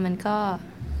ข้ามา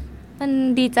มัน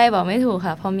ดีใจบอกไม่ถูก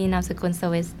ค่ะพอมีนามสกุลส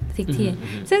เวท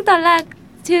16ซึ่งตอนแรก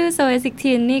ชื่อสเวท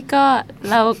16นี่ก็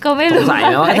เราก็ไม่รู้สงสัย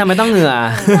แล้วทำไมต้องเหงื่อ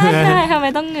ใช่ทำไม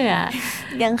ต้องเหงื่อ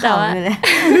ยังขำอยู่เลย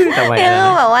คื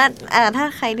อแบบว่าถ้า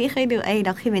ใครที่เคยดูไอ้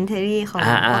ด็อกิเมนทารีของ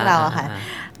พวกเราอะค่ะ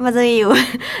มันจะ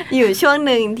อยู่ช่วงห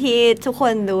นึ่งที่ทุกค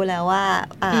นดูแล้วว่า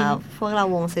พวกเรา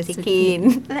วง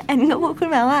16และแอนก็พูดขึ้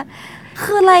นมาว่า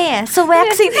คืออะไรอ่ะสวัก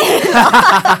16เหรอ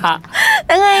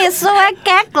ยังไงสวักแ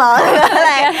ก๊กเหรออะไ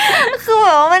รคือแบ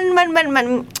บว่ามัน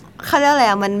เขาเรียกอะไร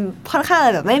อ่ะมันค่อนข้าง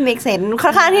แบบไม่ make sense ค่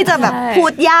อนข้างที่จะแบบพู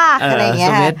ดยากอะไรเงี้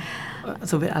ย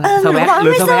สวีทอะไรสวีทห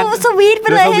รือสวีทไป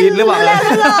เลยให้รู้แล้ว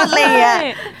ตลอดเลยอ่ะ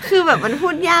คือแบบมันพู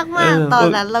ดยากมากตอน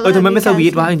นั้นเราทำไมไม่สวี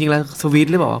ทวะจริงๆแล้วสวีท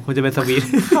หรือเปล่าควรจะเป็นสวีท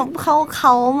เข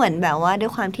าเหมือนแบบว่าด้ว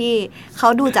ยความที่เขา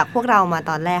ดูจากพวกเรามา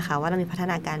ตอนแรกค่ะว่าเรามีพัฒ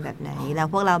นาการแบบไหนแล้ว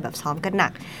พวกเราแบบซ้อมกันหนั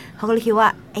กเขาก็เลยคิดว่า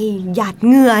ไอ้หยาดเ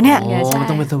หงื่อเนี่ยมัน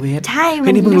ต้องเป็นสวีทใช่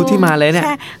นี่เพิ่งรู้ที่มาเลยเนี่ยใ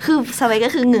ช่คือสวีทก็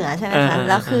คือเหงื่อใช่ไหมคะ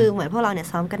แล้วคือเหมือนพวกเราเนี่ย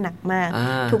ซ้อมกันหนักมาก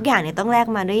ทุกอย่างเนี่ยต้องแลก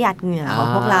มาด้วยหยาดเหงื่อของ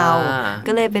พวกเรา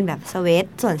ก็เลยเป็นแบบสวีท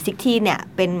ส่วน16เนี่ย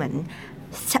เป็นเหมือน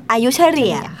อายุเฉ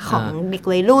ลี่ยของเด็ก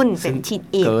วัยรุ่นเป็นทีน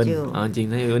เอจอยู่จริง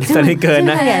ๆนี่จะเกิน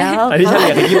นะตอนนี้เฉ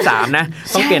ลี่ยคือ23นะ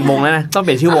ต้องเปลี่ยนวงแล้วนะต้องเป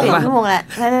ลี่ยนชื่อวงป่ะวงแหละ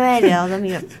ไม่เดี๋ยวเราจะมี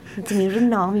แบบจะมีรุ่น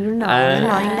น้องยั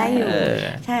งได้อยู่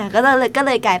ใช่ก็เ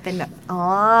ลยกลายเป็นแบบ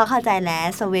เข้าใจแล้ว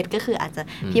สวีทก็คืออาจจะ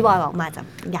พี่บอยบอกมาจาก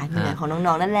หยาดเหงื่อของ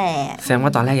น้องๆนั่นแหละแสดงว่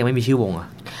าตอนแรกยังไม่มีชื่อวงอ่ะ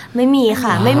ไม่มี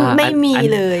ค่ะไม่มี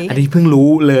เลยอันนี้เพิ่งรู้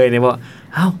เลยเนี่ยว่า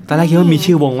ตอนแรกคิดว่ามี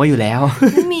ชื่อวงไว้อยู่แล้ว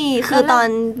ไม่มีคือตอน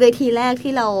เวทีแรก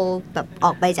ที่เราแบบอ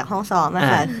อกไปจากห้องซ้อมอะ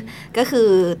ค่ะก็คือ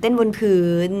เต้นบนพื้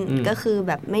นก็คือแ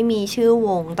บบไม่มีชื่อว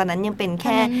งตอนนั้นยังเป็นแ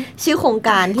ค่ชื่อโครงก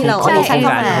ารที่เราออดิชั่นเข้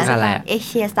ามาเอเ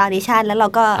ชียสตาร์ดิชั่นแล้วเรา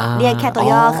ก็เรียกแค่ตัว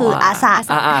ย่อคืออาสา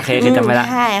โอเคจำไม่ได้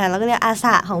ใช่ค่ะแล้วก็เรียกอาส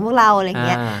าของพวกเราอะไรเ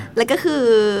งี้ยแล้วก็คือ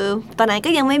ตอนนั้นก็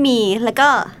ยังไม่มีแล้วก็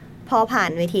พอผ่าน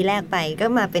เวทีแรกไปก็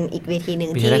มาเป็นอีกเวทีหนึ่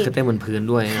งที่เต้นบนพื้น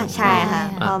ด้วยใช่ค่ะ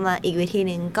พอมาอีกเวที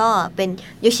หนึ่งก็เป็น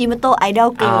โยชิโมโตะไอดอล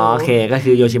กรุ๊ปโอเคก็คื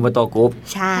อโยชิโมโตะกรุ๊ป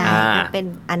ใช่เป็น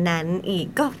อันนั้นอีก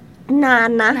ก็นาน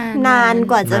นะนาน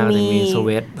กว่าจะมี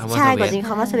ใช่กว่าจริงค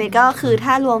ำว่าสวีทก็คือ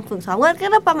ถ้ารวมฝึกซ้อมก็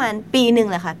ประมาณปีหนึ่ง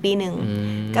แหละค่ะปีหนึ่ง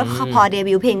ก็พอเด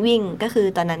บิวต์เพลงวิ่งก็คือ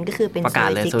ตอนนั้นก็คือเป็นประกาศ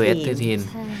เลยสวีททีน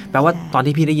แปลว่าตอน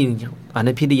ที่พี่ได้ยินตอน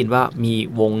นั้นพี่ได้ยินว่ามี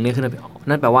วงเนี่ยขึ้น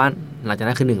นั่นแปลว่าหลังจาก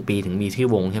นั้นคือ1ปีถึงมีชื่อ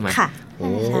วงใช่ไหมค่ะโอ้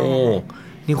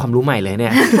นี่ความรู้ใหม่เลยเนี่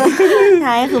ยใ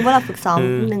ช่คือว่าเราฝึกซ้อม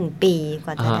1ปีก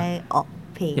ว่าจะได้ออก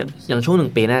เพลงอย่างช่วง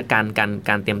1ปีนะก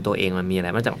ารเตรียมตัวเองมันมีอะไร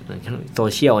มันจากโซ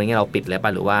เชียลอะไรเงี้ยเราปิดเลยป่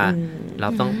ะหรือว่าเ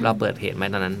ราเปิดเพจไหม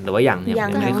ตอนนั้นหรือว่ายังไ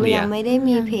ม่ได้เคลียร์ยังไม่ได้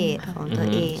มีเพจของตัว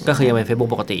เองก็คือยังเป็น Facebook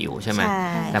ปกติอยู่ใช่ไหม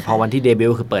แต่พอวันที่เดบิว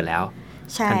ต์คือเปิดแล้ว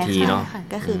ทันทีเนาะ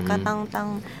ก็คือก็ต้อง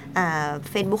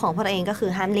Facebook ของพวกเราเองก็คื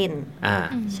อห้ามเล่น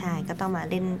ใช่ก็ต้องมา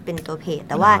เล่นเป็นตัวเพจ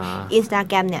แต่ว่า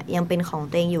Instagram เนี่ยยังเป็นของ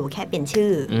ตัวเองอยู่แค่เปลี่ยนชื่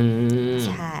อ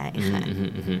ใช่ค่ะ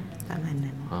ประมาณ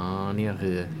นั้นนี่ก็คื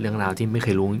อเรื่องราวที่ไม่เค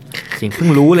ยรู้จริงเพิ่ง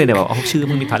รู้เลยเนี่ยบอกชื่อ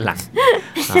มึงมีพันหลัง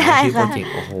ชื่อคนจริง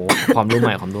โอ้โหความรู้ให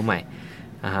ม่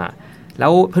แล้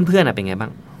วเพื่อนๆเป็นไงบ้า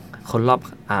งคนรอบ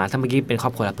ถ้าเมื่อกี้เป็นคร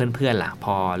อบครัวแล้วเพื่อนๆล่ะพ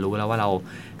อรู้แล้วว่าเรา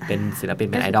เป็นศิลปิน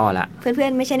เป็นไอดอลละเพื่อ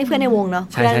นๆไม่ใช่เพื่อนในวงเนาะ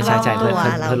ใช่เ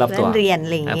พื่อนรอบตัวเรียนอะ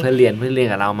ไรอย่างเงี้ยเพื่อนเรียน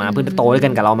กับเรามาเพื่อนโตด้วยกั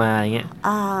นกับเรามาอย่างเงี้ย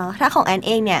ถ้าของแอนเ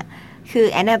องเนี่ยคือ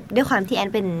แอนด้วยความที่แอน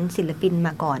เป็นศิลปินม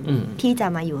าก่อนที่จะ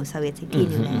มาอยู่สวีท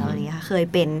16อยู่แล้วอะไรเงี้ยเคย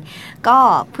เป็นก็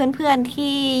เพื่อนๆ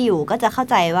ที่อยู่ก็จะเข้า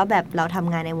ใจว่าแบบเราท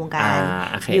ำงานในวงการ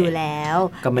อยู่แล้ว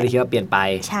ก็ไม่ได้คิดว่าเปลี่ยนไป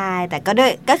ใช่แต่ก็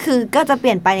จะเป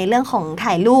ลี่ยนไปในเรื่องของ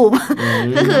ถ่ายรูป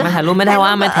ก็คือถ่ายรูปไม่ได้ว่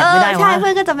าไม่แท็กไม่ได้ว่าใช่เพื่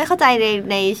อนก็จะไม่เข้าใจ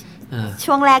ใน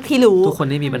ช่วงแรกที่รู้ทุกคน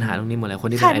ที่มีปัญหาตรงนี้หมดเลยคน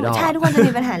ที่เป็นไอดอลใช่ทุกคนจะ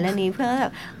มีปัญหาเรื่องนี้เพื่อนแบ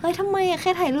บเฮ้ยทำไมแ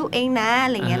ค่ถ่ายรูปเองนะอะ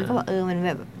ไรเงี้ยแล้วก็บอกมันแ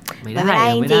บบ ไม่ได้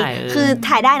จริงๆคือ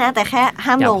ถ่ายได้นะแต่แค่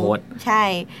ห้ามลงใช่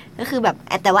ก็คือแบบ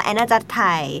แต่ว่าแอนน่าจะ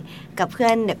ถ่ายกับเพื่อ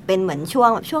นเป็นเหมือนช่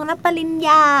วงรับปริญญ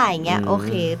าอย่างเงี้ยโอเ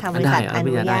คทางบริษัทอ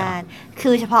นุญาตคื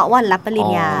อเฉพาะวันรับปริญ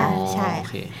ญาใช่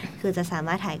คือจะสาม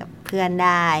ารถถ่ายกับเพื่อนไ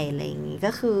ด้อะไรอย่างงี้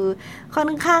ก็คือค่อ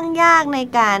นข้างยากใน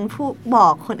การพูดบอ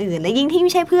กคนอื่นและยิ่งที่ไ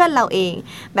ม่ใช่เพื่อนเราเอง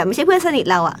แบบไม่ใช่เพื่อนสนิท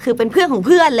เราอ่ะคือเป็นเพื่อนของเ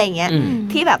พื่อนอะไรอย่างเงี้ย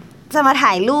ที่แบบจะมา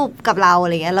ถ่ายรูปกับเราอะ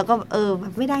ไรเงี้ยเราก็แบ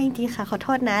บไม่ได้จริงๆค่ะขอโท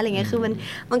ษนะอะไรเงี้ยคือ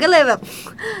มันก็เลยแบบ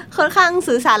ค่อนข้าง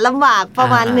สื่อสารลำบากประ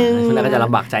มาณนึงแล้วก็จะล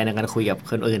ำบากใจในการคุยกับ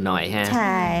คนอื่นหน่อยฮะใ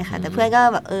ช่ค่ะแต่เพื่อนก็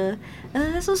แบบ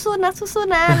สู้ๆ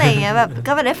นะอะไรเงี้ยแบบ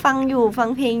ก็ไปได้ฟัง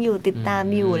เพลงอยู่ติดตาม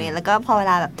อยู่เนี่ยแล้วก็พอเว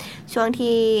ลาแบบช่วง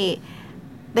ที่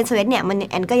เป็นสวีทเนี่ยมัน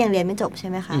แอนก็ยังเรียนไม่จบใช่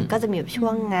ไหมคะก็จะมีแบบช่ว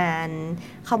งงาน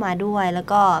เข้ามาด้วยแล้ว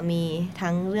ก็มี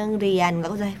ทั้งเรื่องเรียนแล้ว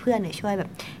ก็จะให้เพื่อนเนี่ยช่วยแบบ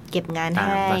เก็บงานใ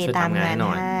ห้ตามงาน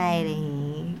ให้อะไรอย่าง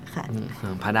นี้ค่ะ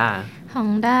พาด้าของ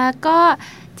ด้าก็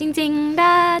จริงๆ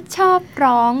ด้าชอบ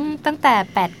ร้องตั้งแต่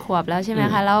8 ขวบแล้วใช่ไหม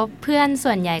คะแล้วเพื่อน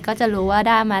ส่วนใหญ่ก็จะรู้ว่า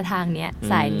ด้ามาทางเนี้ย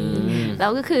สายนี้แล้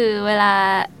วก็คือเวลา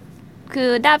คือ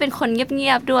ด้าเป็นคนเงี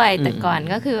ยบๆด้วยแต่ก่อน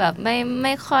ก็คือแบบไ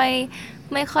ม่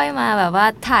ค่อยมาแบบว่า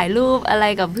ถ่ายรูปอะไร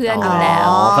กับเพื่อนอยู่แล้ว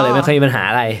ก็เลยไม่ค่อยมีปัญหา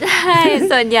อะไรใช่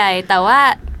ส่วนใหญ่แต่ว่า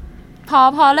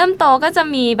พอเริ่มโตก็จะ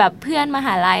มีแบบเพื่อนมห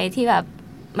าลัยที่แบบ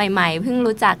ใหม่ๆเพิ่ง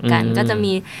รู้จักกันก็จะ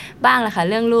มีบ้างแหละค่ะ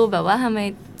เรื่องรูปแบบว่าทำไม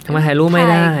ถ่ายรูปไม่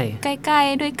ได้ใกล้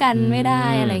ๆด้วยกันไม่ได้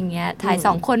อะไรเงี้ยถ่าย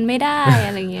2 คนไม่ได้อ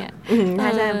ะไรเงี้ยถ้า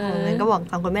จะผมก็บอก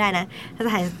2 คนไม่ได้นะถ้า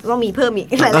ถ่ายต้องมีเพิ่มอีก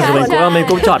หลายๆคนก็เป็น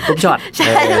กรุ๊ปช็อตใช่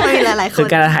มีหลายๆคนคือ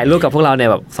การถ่ายรูปกับพวกเราเนี่ย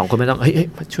แบบ2 คนไม่ต้องเฮ้ย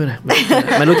มาช่วยหน่อย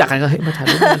ไม่รู้จักกันก็เฮ้ยมาถ่าย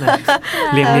รูปกันหน่อย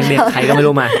เรียกใครก็ไม่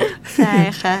รู้มาใช่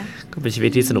ค่ะก็เป็นชีวิ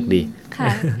ตที่สนุกดีค่ะ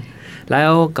แล้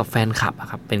วกับแฟนคลับ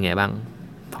ครับเป็นไงบ้าง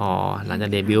พอหลังจาก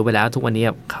เดบิวต์ไปแล้วทุกวันนี้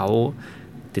เขา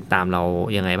ติดตามเรา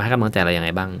ยังไงบ้างให้กำลังใจเรายังไ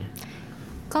งบ้าง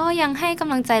ก็ยังให้ก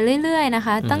ำลังใจเรื่อยๆนะค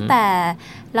ะตั้งแต่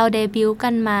เราเดบิวต์กั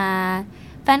นมา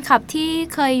แฟนคลับที่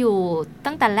เคยอยู่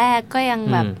ตั้งแต่แรกก็ยัง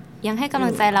แบบยังให้กำลั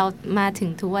งใจเรามาถึง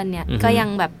ทุกวันเนี่ยก็ยัง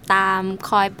แบบตาม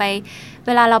คอยไปเ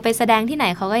วลาเราไปแสดงที่ไหน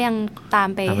เขาก็ยังตาม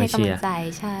ไปให้กำลังใจ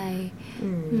ใช่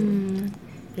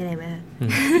มีอะไรไหม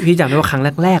พี่จำได้ว่าครั้ง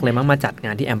แรกๆเลยมั้งมาจัดง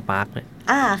านที่แอมพาร์คเนี่ย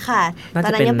ค่ะตอ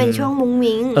นนั้นยังเป็นช่วงมุ้ง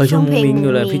มิ้งช่วงมุ้งมิ้งอ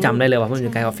ยู่เลยพี่จำได้เลยว่าเพราะมันอ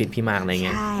ยู่ใกล้ออฟฟิศพี่มากอะไรเ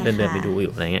งี้ยเดินไปดูอ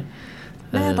ยู่อะไรเงี้ย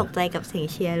น่าจะตกใจกับเสียง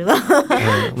เชียร์หรือเปล่า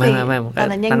ไม่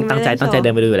ตั้งใจเดิ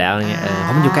นไปดูอยู่แล้วอะไรเงี้ยเพร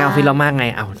าะมันอยู่ใกล้ออฟฟิศเรามากไง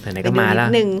เอาไหนๆก็มาแล้ว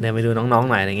เดินไปดูน้องๆ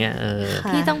หน่อยอะไรเงี้ย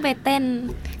พี่ต้องไปเต้น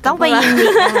ต้องไป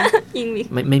ยิงมิก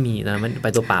ไม่มีตอนนั้นไป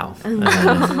ตัวเปล่า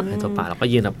ไปตัวเปล่าแล้วก็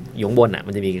ยืนแบบอยู่ข้างบนอ่ะ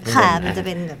มันจะมีข้างบนมันจะเ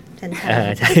ป็นแบบชั้น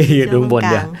ๆใช่ยืนข้างบน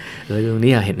เดียวตรง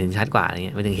นี้เห็นชัดกว่าอะไรเ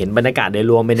งี้ยมันถึงเห็นบรรยากาศโดย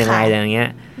รวมเป็นยังไงอะไรเงี้ย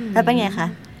แล้วเป็นไงคะ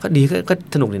ก็ดีก็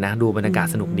สนุกดีนะดูบรรยากาศ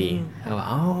สนุกดีว่า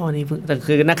อ๋อนี่แต่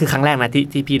คือนั่นคือครั้งแรกนะ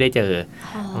ที่พี่ได้เจอ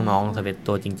น้องๆตัวเป็น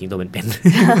ตัวจริงๆตัวเป็น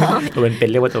ๆตัวเป็น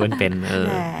ๆเรียกว่าตัวเป็น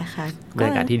ๆบรรย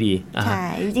ากาศที่ดีใช่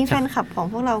จริงๆแฟนคลับของ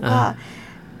พวกเราก็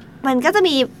มันก็จะ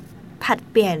มีผัด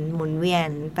เปลี่ยนหมุนเวียน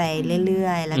ไปเรื่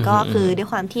อยๆแล้วก็คือด้วย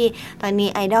ความที่ตอนนี้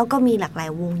ไอดอลก็มีหลากหลาย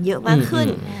วงเยอะมากขึ้น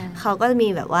เขาก็จะมี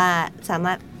แบบว่าสาม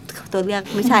ารถตัวเลือก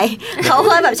ไม่ใช่ เขาเค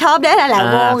ยแบบชอบได้หลาย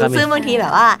ๆวงซึ่งบางทีแบ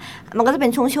บว่ามันก็จะเป็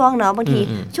นช่วงๆเนาะบางที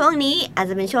ช่วงนี้อาจ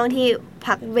จะเป็นช่วงที่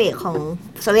พักเบรกของ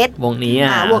สวีทวงนี้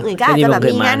วงอื่นก็อาจจะแบบ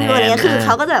มีงานตัวนี้คือเข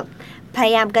าก็จะแบบพย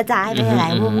ายามกระจายไปหลา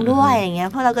ยวงด้วยอย่างเงี้ย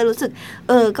เพราะเราก็รู้สึก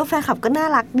ก็แฟนคลับก็น่า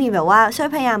รักดีแบบว่าช่วย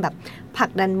พยายามแบบผลัก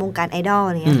ดันวงการไอดอล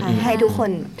อย่างเงี้ยค่ะให้ทุกคน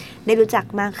ได้รู้จัก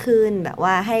มากขึ้นแบบ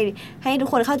ว่าให้ทุก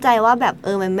คนเข้าใจว่าแบบ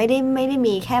มันไม่ได้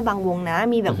มีแค่บางวงนะ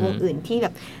มีแบบวงอื่นที่แบ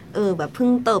บแบบเพิ่ง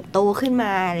เติบโตขึ้นม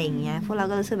าอะไรอย่างเงี้ยพวกเรา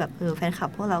ก็รู้สึกแบบแฟนคลับ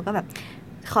พวกเราก็แบบ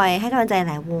คอยให้กำลังใจ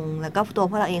หลายวงแล้วก็ตัว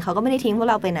พวกเราเองเขาก็ไม่ได้ทิ้งพวก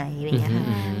เราไปไหนอะไรอย่างเงี้ยค่ะ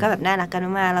ก็แบบน่ารักกัน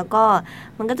มากๆแล้วก็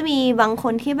มันก็จะมีบางค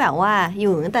นที่แบบว่าอ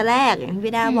ยู่ตั้งแต่แรกอย่างที่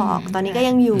พี่ด้าบอกตอนนี้ก็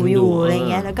ยังอยู่อะไร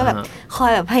เงี้ยแล้วก็แบบคอย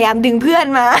แบบพยายามดึงเพื่อน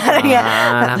มาอะไรเงี้ย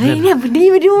แบบเฮ้ยเนี่ยดี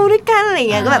ไปดูด้วยกันอะไร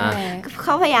เงี้ยก็แบบเข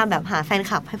าพยายามแบบหาแฟน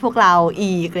คลับให้พวกเรา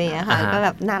อีกอะไรเงี้ยค่ะก็แบ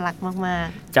บน่ารักมาก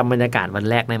ๆจำบรรยากาศวัน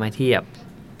แรกได้ไหม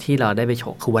ที่เราได้ไปโช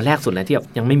ว์คือวันแรกสุดเลยที่แบบ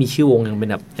ยังไม่มีชื่อวงยังเ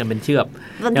ป็นชื่อแบบ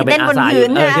ยังเป็นอาสาอยู่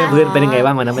ชื่อพื้นเป็นยังไงบ้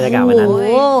างวันนั้นบรรยากาศวันนั้น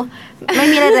ไม่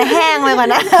มีอะไรจะแห้งเลยกว่า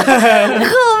นั้น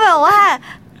คือแบบว่า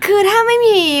คือถ้าไม่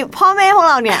มีพ่อแม่ของ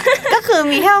เราเนี่ยก็คือ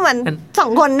มีแค่มัน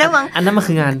2 คนได้มั้งอันนั้นมัน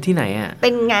คืองานที่ไหนอ่ะเป็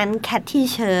นงานแคทที่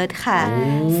เชิร์ตค่ะ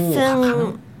ซึ่ง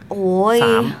โอ้ย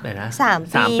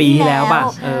3 ปีแล้วป่ะ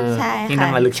ใช่ที่นั่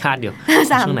งระลึกชาติอยู่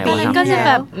3 ปีก็จะแ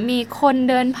บบมีคน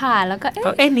เดินผ่านแล้วก็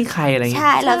นี่ใครอะไรเงี้ยใ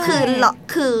ช่แล้ว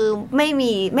คือไม่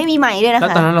มีไมค์ด้วยนะคะแล้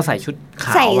วตอนนั้นเราใส่ชุดข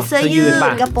าวใส่เสื้อยืด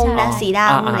กระโปรงสีด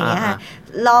ำอะไรเงี้ยค่ะ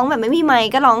ร้องแบบไม่มีไมค์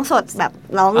ก็ร้องสดแบบ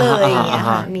ร้องเลยอย่างเงี้ย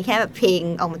ค่ะมีแค่แบบเพลง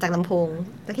ออกมาจากลำโพง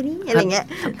แล้วแค่นี้อะไรเงี้ย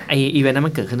อีเวนต์นั้น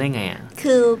มันเกิดขึ้นได้ไงอ่ะ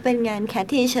คือเป็นงานแคท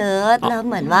ที่เชิร์ตแล้ว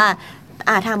เหมือนว่า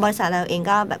ทางบริษัทเราเอง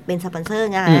ก็แบบเป็นสปอนเซอร์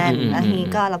งานแล้วทีนี้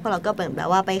ก็พวกเราก็แบบ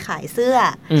ว่าไปขายเสื้อ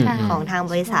ของทาง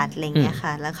บริษัทอะไรเงี้ยค่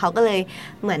ะแล้วเขาก็เลย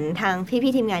เหมือนทาง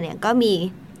พี่ๆทีมงานเนี่ยก็มี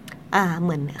เห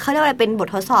มือนเขาเรียกว่าอะไรเป็นบท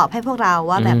ทดสอบให้พวกเรา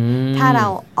ว่าแบบถ้าเรา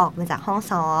ออกมาจากห้อง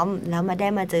ซ้อมแล้วม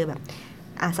าเจอแบบ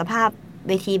สภาพเ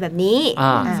วทีแบบนี้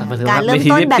การเริ่ม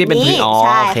ต้นแบบนี้ใ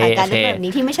ช่ค่ะการเริ่มแบบ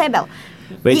นี้ที่ไม่ใช่แบบ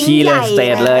เวทีเลยสเต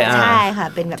จเลยใช่ค่ะ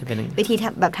เป็นแบบเวที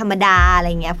แบบธรรมดาอะไร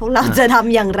เงี้ยพวกเราจะท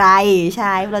ำอย่างไรใ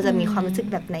ช่เราจะมีความรู้สึก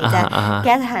แบบไหนจะแ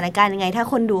ก้สถานการณ์ยังไงถ้า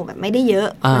คนดูแบบไม่ได้เยอะ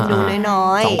มันดูน้อ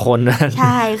ยๆ2 คนใ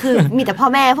ช่คือมีแต่พ่อ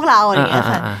แม่พวกเราอะไรเงี้ย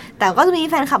ค่ะแต่ก็จะมี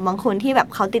แฟนคลับบางคนที่แบบ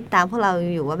เขาติดตามพวกเรา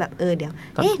อยู่ว่าแบบเดี๋ยว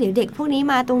เด็กพวกนี้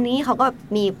มาตรงนี้เขาก็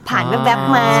มีผ่านแวบ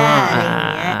ๆมาอะไรอย่าง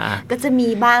เงี้ยก็จะมี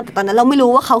บ้างแต่ตอนนั้นเราไม่รู้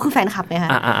ว่าเขาคือแฟนคลับไงค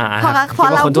ะพอ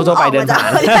เราเพิ่งออกมาจาก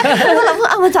เราเพิ่ง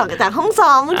เอามาจากห้องซ้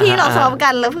อมที่เราซ้อม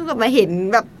กันแล้วเพิ่งแบบมาเห็น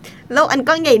แบบโลกอันก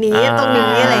ว้างใหญ่นี้ตรง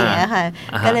นี้อะไรอย่างเงี้ยค่ะ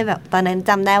ก็เลยแบบตอนนั้น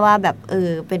จำได้ว่าแบบ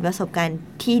เป็นประสบการณ์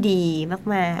ที่ดี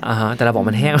มากๆแต่เราบอก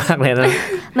มันแห้งมากเลยนะ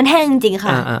มันแห้งจริงค่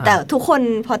ะแต่ทุกคน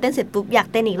พอเต้นเสร็จปุ๊บอยาก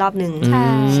เต้นอีกรอบนึงใ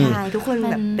ช่ทุกคน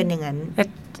แบบเป็นอย่างนั้น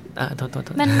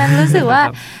มันรู้สึกว่า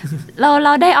เร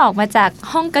าได้ออกมาจาก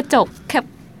ห้องกระจกแคบ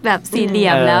แบบสี่เหลี่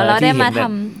ยมแล้วเราได้มาท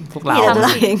ำพวกเรา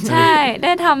ใช่ไ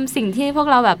ด้ทำสิ่งที่พวก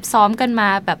เราแบบซ้อมกันมา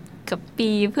แบบกับปี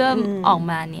เพื่อออก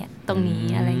มาเนี่ยตรงนี้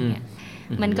อะไรเงี้ย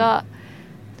มันก็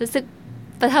รู้สึก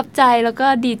ประทับใจแล้วก็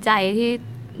ดีใจที่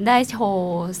ได้โช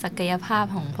ว์ศักยภาพ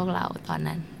ของพวกเราตอน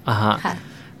นั้นค่ะ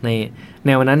ในแน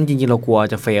วนั้นจริงๆเรากลัว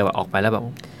จะเฟลออกไปแล้วแบบ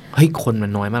เฮ้ยคนมั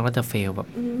นน้อยมากแล้วจะเฟลแบบ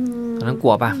ตอนนั้นก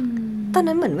ลัวป่ะตอน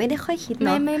นั้นเหมือนไม่ได้ค่อยคิดเน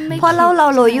าะเพราะเรา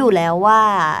รู้อยู่แล้วว่า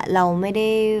เราไม่ได้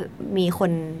มีค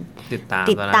นติ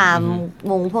ดตาม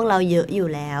วงพวกเราเยอะอยู่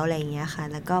แล้วอะไรอย่างเงี้ยค่ะ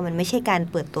แล้วก็มันไม่ใช่การ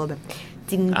เปิดตัวแบบ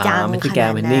จริงจังขนา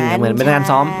ดนั้นเหมือนเป็นการ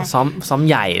ซ้อม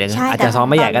ใหญ่เลยอาจจะซ้อม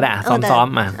ไม่ใหญ่ก็ได้ซ้อม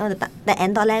มาแต่แอ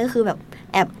นตอนแรกก็คือแบบ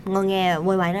แอบงอแงโ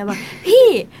วยวายนะว่าพี่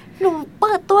หนูเ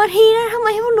ปิดตัวทีนะทำไม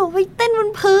ให้หนูไปเต้นบน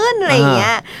พื้นอะไรอย่างเงี้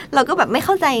ยเราก็แบบไม่เ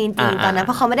ข้าใจจริงๆตอนนั้นเพ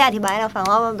ราะเขาไม่ได้อธิบายให้เราฟัง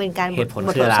ว่ามันเป็นการบท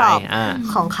ทดสอบ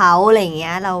ของเขาอะไรอย่างเงี้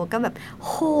ยเราก็แบบ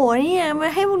โหเนี่ยมา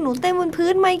ให้พวกหนูเต้นบนพื้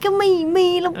นไหมก็ไม่มี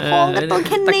ลำโพงก็ตัวแ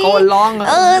ค่นี้ตะโกนร้อง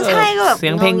ใช่ก็แบบเสี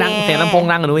ยงเพลงดังเสียงลำโพง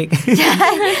ดังกว่าหนูอีกใช่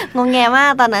งงแงมา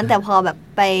กตอนนั้นแต่พอแบบ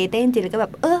ไปเต้นจริงแล้วก็แบ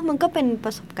บมันก็เป็นป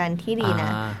ระสบการณ์ที่ดีนะ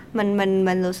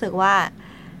มันรู้สึกว่า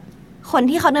คน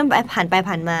ที่เขาเดินไป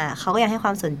ผ่านมาเขาก็ยังให้คว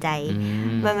ามสนใจ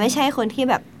มันไม่ใช่คนที่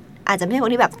แบบอาจจะไม่ใช่ค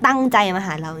นที่แบบตั้งใจมาห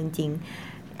าเราจริง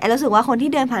ๆไอ้รู้สึกว่าคนที่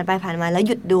เดินผ่านมาแล้วห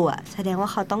ยุดดูแสดงว่า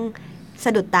เขาต้องส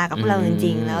ะดุดตากับพวกเราจ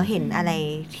ริงๆแล้วเห็นอะไร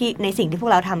ที่ในสิ่งที่พว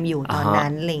กเราทำอยู่ตอนนั้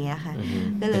นอะไรอย่างเงี้ยค่ะ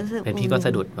ก็รู้สึกเป็นพี่ก็ส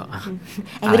ะดุดแบบ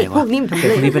ไอ้เด็กพวกนี้มันทำ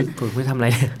เลยนี่เป็นผู้ทำอะไร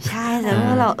ใช่แต่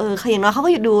ว่าเราเขาอย่างน้อยเขา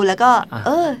ก็หยุดดูแล้วก็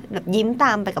แบบยิ้มต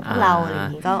ามไปกับพวกเราอะไรอย่า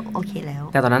งงี้ก็โอเคแล้ว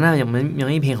แต่ตอนนั้นยังไ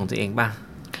ม่มีเพลงของตัวเองป่ะ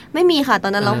ไม่มีค่ะตอ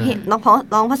นนั้นร้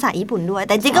องภาษาญี่ปุ่นด้วยแ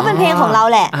ต่จริงก็เป็นเพลงของเรา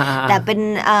แหละแต่เป็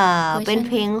น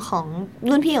เพลงของ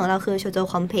รุ่นพี่ของเราคือโชโจ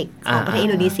คอมเพล็กซ์ของประเทศอิ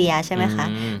นโดนีเซียใช่ไหมคะ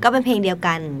ก็เป็นเพลงเดียว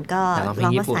กันก็ร้อ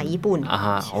งภาษาญี่ปุ่น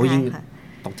โอ้ย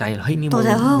ตกใจเฮ้ยนี่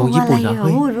วงญี่ปุ่นเหรอ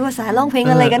พูดภาษาร้องเพลง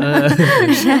อะไรกัน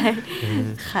ใช่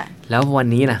ค่ะแล้ววัน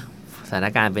นี้นะสถาน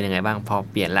การณ์เป็นยังไงบ้างพอ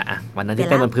เปลี่ยนละวันนั้นที่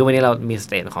เต้นบนพื้นวันนี้เรามีส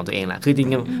เตจของตัวเองละคือจริง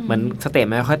ๆเหมือนสเตจ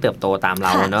ไม่ค่อยเติบโตตามเร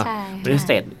าเนาะเป็นส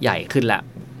เตจใหญ่ขึ้นละ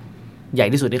ใหญ่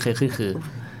ที่สุดที่เคยขึ้นคือ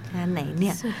งานไหนเ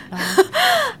นี่ย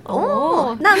โอ้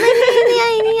นั่น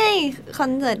นี่ไงคอ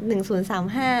นเสิร์ต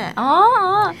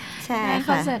1035ใช่ค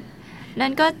อนเสิร์ตนั่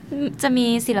นก็จะมี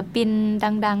ศิลปิน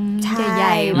ดังๆให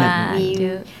ญ่ๆมา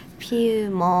พี่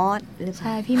มอสใ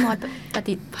ช่พี่มอสป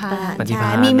ฏิภาณใช่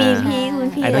มีพี่คุณ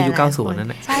พี่ไอ้ตอนยุค90นั่น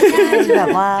แหละใช่แบบ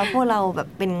ว่าพวกเราแบบ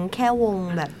เป็นแค่วง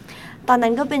แบบตอนนั้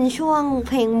นก็เป็นช่วงเ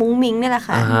พลงมุ้งมิ้งนี่แหละ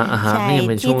ค่ะใช่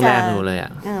เป็นช่วงแรกเลยอ่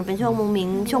ะเป็นช่วงมุ้งมิ้ง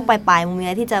ช่วงปลายมุ้งมิ้ง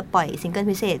ที่จะปล่อยซิงเกิล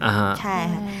พิเศษใช่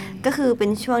ค่ะก็คือเป็น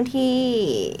ช่วงที่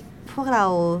พวกเรา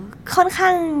ค่อนข้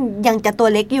างยังจะตัว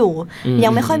เล็กอยู่ยั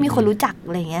งไม่ค่อยมีคนรู้จักอ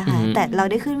ะไรอย่างเงี้ยค่ะแต่เรา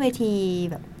ได้ขึ้นเวที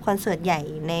แบบคอนเสิร์ตใหญ่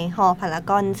ในฮอลล์พารา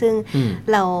กอนซึ่ง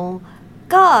เรา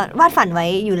ก็วาดฝันไว้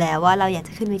อยู่แล้วว่าเราอยากจ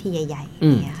ะขึ้นเวทีใหญ่ๆ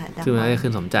อย่างเงี้ยค่ะคือมันได้ขึ้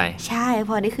นสมใจใช่พ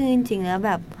อได้ขึ้นจริงๆแล้วแ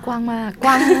บบกว้างมาก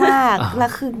แล้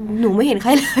วคือหนูไม่เห็นใคร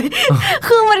เลย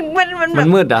คือมัน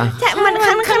มืดอ่ะใช่มัน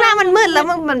ข้างหน้ามันมืดแล้ว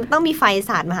มันต้องมีไฟ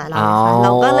สาดมาหาเราเร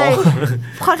าก็เลย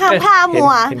ค่อนข้างพลาดมั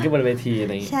วเห็นแค่บนเวทีอะไ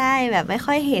รอย่างเงี้ยใช่แบบไม่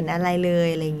ค่อยเห็นอะไรเลย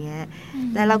อะไรเงี้ย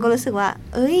แล้วเราก็รู้สึกว่า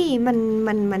เอ้ยมั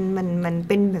นเ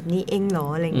ป็นแบบนี้เองเหรอ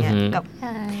อะไรเงี้ยกับ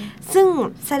ซึ่ง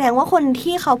แสดงว่าคน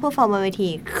ที่เขาเพอร์ฟอร์มบนเวที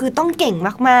คือต้องเก่ง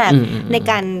มากๆใน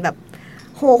การแบบ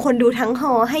โหคนดูทั้งฮ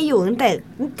อให้อยู่ตั้งแต่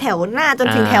แถวหน้าจน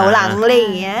ถึงแถวหลังอะไรอย่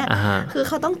างเงี้ยคือเ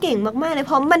ขาต้องเก่งมากๆเลยเ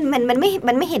พราะมันไ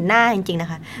ม่เห็นหน้าจริงๆนะ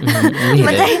คะ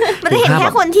มันจะเห็นแค่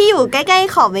คนที่อยู่ใกล้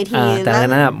ๆขอบเวทีแต่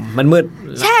นั้นมันมืด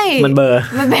ใช่มันเบลอ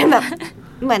มันเป็นแบบ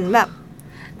เหมือนแบบ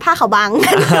ผ้าขาวบาง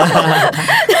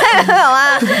แบบว่า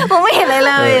มองไม่เห็นอะไรเ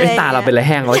ลยตาเราเป็นอะไรแ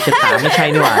ห้งเราจะตาไม่ใช่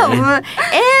นี่หว่า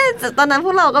ตอนนั้นพ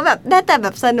วกเราก็แบบได้แต่แบ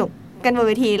บสนุกกันบน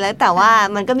เวทีแล้วแต่ว่า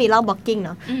มันก็มีรอบบล็อกกิ้งเ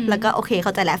นาะแล้วก็โอเคเข้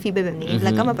าใจแล้วฟีดเป็นแบบนี้แ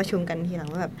ล้วก็มาประชุมกันทีหลัง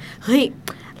ว่าแบบเฮ้ย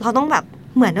เราต้องแบบ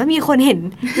เหมือนว่ามีคนเห็น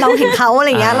เราเห็นเขาอะไร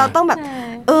เงี้ยเราต้องแบบ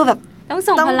แบบต้อง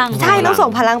ส่งพลังใช่ต้องส่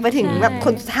งพลังไปถึงแบบค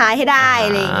นสุดท้ายให้ได้อ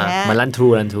ะไรอย่างเงี้ยมันรันทรู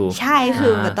ใช่คื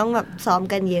อมันต้องแบบซ้อม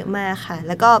กันเยอะมากค่ะแ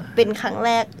ล้วก็เป็นครั้งแร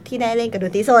กที่ได้เล่นกับด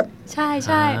นตรีสดใช่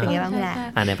เป็นไงบ้างพี่ล่ะ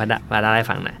ในพระดาได้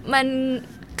ฟังหน่อยมัน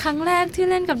ครั้งแรกที่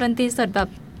เล่นกับดนตรีสดแบบ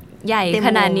ใหญ่ข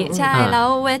นาดนี้ใช่แล้ว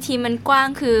เวทีมันกว้าง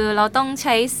คือเราต้องใ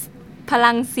ช้พ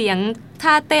ลังเสียง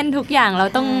ท่าเต้นทุกอย่างเรา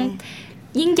ต้อง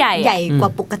ยิ่งใหญ่กว่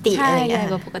าปกติอะไรใหญ่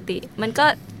กว่าปกติมันก็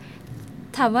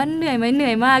ถามว่าเหนื่อยไหมเหนื่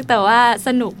อยมากแต่ว่าส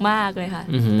นุกมากเลยค่ะ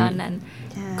ตอนนั้น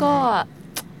ก็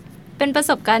เป็นประ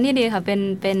สบการณ์ที่ดีค่ะเ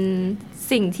ป็น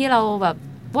สิ่งที่เราแบบ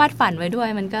วาดฝันไว้ด้วย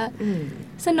มันก็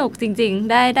สนุกจริง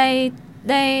ๆไ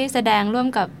ด้แสดงร่วม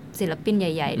กับศิลปินใ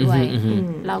หญ่ๆด้วย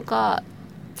แล้วก็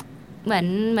เหมื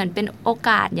อนเป็นโอก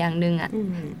าสอย่างนึงอ่ะ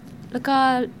แล้วก็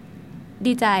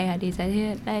ดีใจค่ะดีใจที่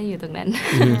ได้อยู่ตรงนั้น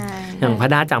อย่างพระ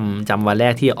ดาจำวันแร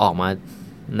กที่ออกมา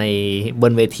ในบ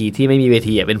นเวทีที่ไม่มีเว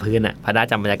ทีเป็นพื้นอ่ะพระดา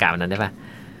จำบรรยากาศวันนั้นได้ป่ะ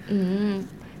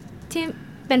ที่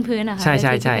เป็นพื้นอะค่ะใ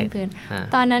ช่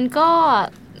ตอนนั้นก็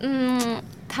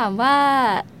ถามว่า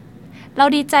เรา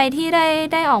ดีใจที่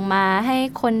ได้ออกมาให้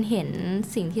คนเห็น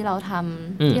สิ่งที่เราท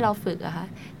ำที่เราฝึกอะค่ะ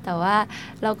แต่ว่า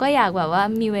เราก็อยากแบบว่า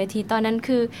มีเวทีตอนนั้น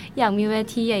คืออยากมีเว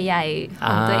ทีใหญ่ๆข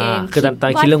องตัวเองคือตอ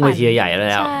นคิดเรื่องเวทีใหญ่ๆ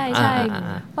แล้วใช่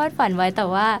วาดฝันไว้แต่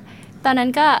ว่าตอนนั้น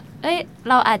ก็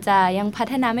เราอาจจะยังพั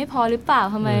ฒนาไม่พอหรือเปล่า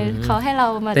ทำไมเขาให้เรา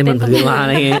มาเต้นบนพื้นมาอะไ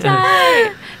รอย่างเงี้ยใช่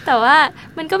แต่ว่า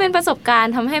มันก็เป็นประสบการ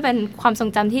ณ์ทำให้เป็นความทรง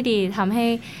จำที่ดีทำให้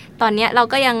ตอนนี้เรา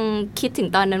ก็ยังคิดถึง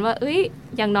ตอนนั้นว่า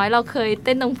อย่างน้อยเราเคยเ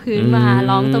ต้นตรงพื้นมา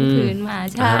ร้องตรงพื้นมา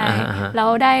ใช่เรา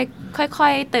ได้ค่อ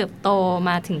ยๆเติบโตม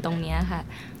าถึงตรงนี้ค่ะ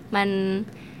มัน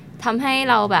ทำให้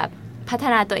เราแบบพัฒ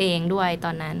นาตัวเองด้วยต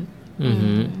อนนั้น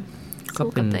ก็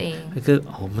เป็นตัวเองคือ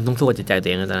มันต้องสู้กับจิตใจตัว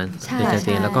เองนะตอนนั้นจิตใจตั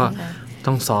วเองแล้วก็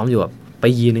ต้องซ้อมอยู่แบบไป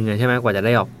ยีนึงใช่ไหมกว่าจะไ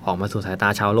ด้ออกมาสู่สายตา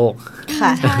ชาวโลกค่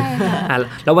ะ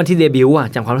แล้ววันที่เดบิวต์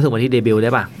จำความรู้สึกวันที่เดบิวต์ไ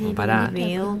ด้ป่ะพาด้าเด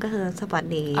บิวต์ก็คือสปอร์ต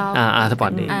เดย์สปอร์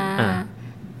ตเดย์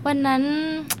วันนั้น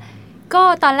ก็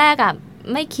ตอนแรก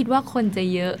ไม่คิดว่าคนจะ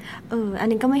เยอะอัน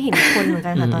นี้ก็ไม่เห็นคนเหมือน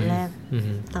กันค่ะตอนแร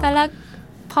ก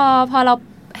พอเรา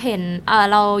เห็น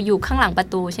เราอยู่ข้างหลังประ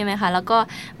ตูใช่ไหมคะแล้วก็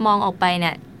มองออกไปเ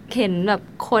นี่ยเห็นแบบ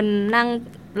คนนั่ง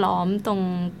ล้อมต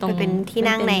รงเป็นที่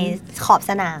นั่งในขอบ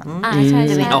สนามใช่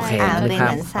จะเป็นโอเคเป็นเห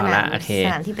มือนสน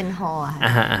ามที่เป็นฮอลล์ค่ะ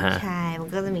ใช่มัน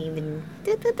ก็จะมีเป็น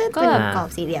เป็นกรอบ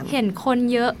สี่เหลี่ยมเห็นคน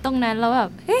เยอะตรงนั้นแล้วแบบ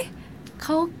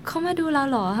เขามาดูเรา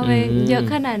หรอทำไมเยอะ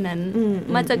ขนาดนั้น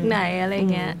มาจากไหนอะไร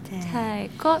เงี้ยใช่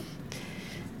ก็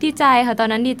ดีใจค่ะตอน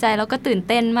นั้นดีใจแล้วก็ตื่น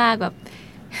เต้นมากแบบ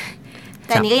แ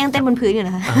ต่นี้ก็ยังเต้นบนพื้นอยู่น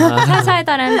ะคะใช่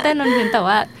ตอนนั้นเต้นบนพื้นแต่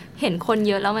ว่าเห็นคน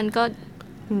เยอะแล้วมันก็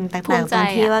แตกต่างตรง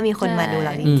ที่ว่ามีคนมาดูเร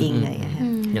าจริงๆเลย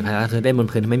อย่างไรก็คือเต้นบน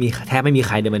พื้นแทบไม่มีใ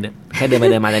ครเดินมาแค่เดินไป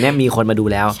เดินมาแต่เนี้ยมีคนมาดู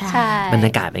แล้วบรรย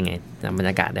ากาศเป็นไงจำบรร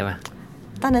ยากาศได้ป่ะ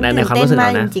ตอนนั้นตื่นเต้นมา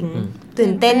กจริงๆตื่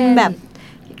นเต้นแบบ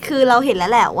คือเราเห็นแล้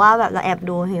วแหละว่าแบบเราแอบ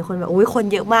ดูเห็นคนแบบคน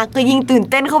เยอะมากก็ยิ่งตื่น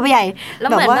เต้นเข้าไปใหญ่แล้ว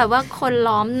เหมือนแบบว่าคน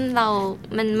ล้อมเรา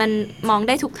มันมองไ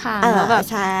ด้ทุกทางแล้วแบบ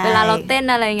เวลาเราเต้น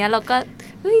อะไรเงี้ยเราก็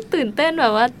ตื่นเต้นแบ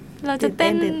บว่าเราจะเต้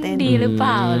นดีหรือเป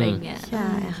ล่าอะไรเงี้ยใช่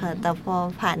ค่ะแต่พอ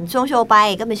ผ่านช่วงโชว์ไป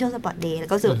ก็เป็นช่วงสปอร์ตเดย์แล้ว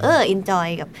ก็รู้สึกอินจอย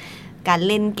กับการ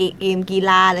เล่นเกมกีฬ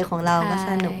าอะไรของเราก็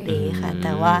สนุกดีค่ะแ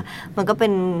ต่ว่ามันก็เป็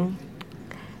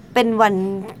นวัน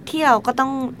ที่เราก็ต้อ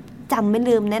งจำไม่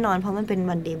ลืมแน่นอนเพราะมันเป็น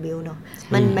วันเดบิวต์เนาะ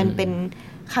มันเป็น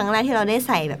ครั้งแรกที่เราได้ใ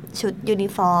ส่แบบชุดยูนิ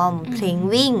ฟอร์มเพลง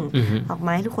วิ่งออกม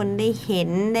าให้ทุกคนได้เห็น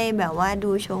ได้แบบว่าดู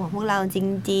โชว์ของพวกเราจ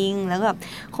ริงๆแล้วแบบ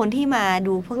คนที่มา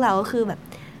ดูพวกเราก็คือแบบ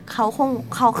เขา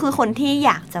คือคนที่อ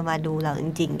ยากจะมาดูเราจ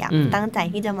ริงๆอยากตั้งใจ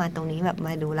ที่จะมาตรงนี้แบบม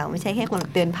าดูเราไม่ใช่แค่คน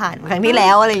เดินผ่านครั้งที่แล้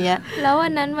วอะไรเงี้ยแล้ววั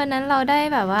นนั้นเราได้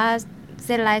แบบว่าเ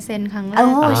ซ็นลายเซ็นครั้งแรก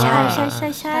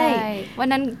ใช่วัน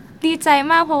นั้นดีใจ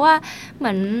มากเพราะว่าเหมื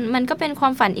อนมันก็เป็นควา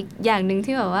มฝันอีกอย่างนึง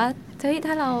ที่แบบว่า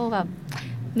ถ้าเราแบบ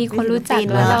มีคนรู้จัก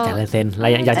แล้วเราอยากจากลายเซ็น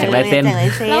อยากจากลายเซ็น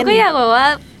เราก็อยากแบบว่า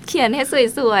เขียนให้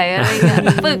สวยๆอะไรเงี้ย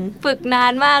ฝึกนา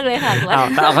นมากเลยค่ะเ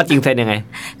อาเขาจริงเซ็นยังไง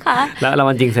ค่ะแล้วเรา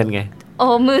มันจริงเซ็นไง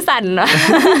มือสั่นเนาะ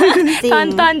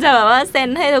ตอนจะแบบว่าเซ็น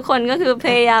ให้ทุกคนก็คือพ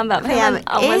ยายามแบบให้มัน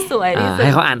ออกมาสวยที่สุดใ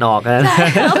ห้เขาอ่านออกกัน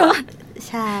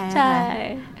ใช่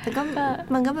แต่ก็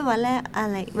มันก็เป็นวันแรกอะ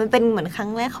ไรมันเป็นเหมือนครั้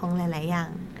งแรกของหลายๆอย่าง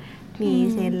มี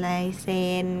เซ็นลายเซ็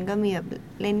นก็มีแบบ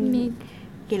เล่น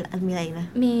กินมีอะไรนะ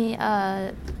มี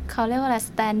เขาเรียกว่าอะไร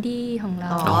สแตนดี้ของเรา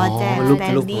แจกสแต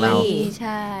นดี้ใ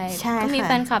ช่ก็มีแ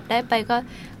ฟนคลับได้ไปก็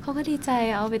เขาก็ดีใจ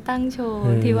เอาไปตั้งโชว์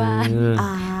ที่ว่า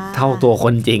เท่าตัวค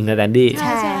นจริงนะแตนดี้ใ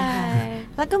ช่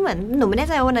แล้วก็เหมือนหนูไม่แน่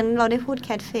ใจว่าวันนั้นเราได้พูดแค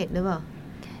ทเฟสหรือเปล่า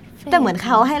แต่เหมือนเข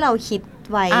าให้เราคิด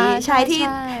ไว้ใช่ที่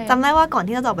จำได้ว่าก่อน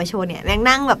ที่เราจะออกไปโชว์เนี่ย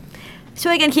นั่งแบบ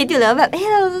ช่วยกันคิดอยู่แล้วแบบ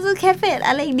เราจะแคทเฟส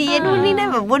อะไรดีนู่นนี่นั่น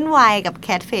แบบวุ่นวายกับแค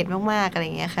ทเฟสมากๆอะไรอ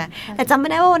ย่างเงี้ยค่ะแต่จำไม่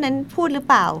ได้ว่าวันนั้นพูดหรือเ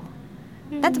ปล่า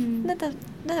น่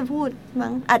าจะพูดมั้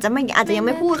งอาจจะยังไ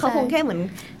ม่พูดเขาคงแค่เหมือน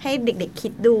ให้เด็กๆคิ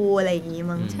ดดูอะไรอย่างงี้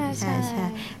มั้งใช่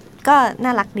ก็น่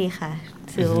ารักดีค่ะ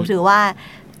ถือว่า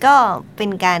ก็เป็น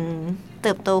การเ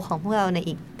ติบโตของพวกเราใน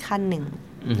อีกขั้นหนึ่ง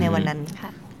ในวันนั้นค่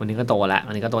ะวันนี้ก็โตแล้ว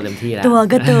วันนี้ก็โตเต็มที่แล้วตัว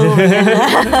ก็โต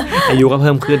อายุก็เ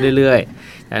พิ่มขึ้นเรื่อย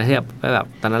ๆแต่ถ้าแบบ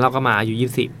ตอนนั้นเราก็มาอายุ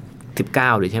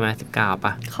19หรือใช่ไหม19ป่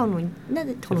ะของหนูน่าจ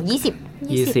ะของหนู20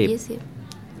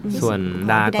ส่วน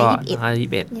ดาก็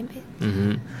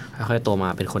21ค่อยๆโตมา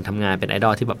เป็นคนทำงานเป็นไอด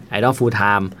อลที่แบบไอดอลฟูลไท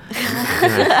ม์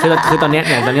คือตอนนี้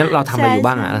เราทำอะไรอยู่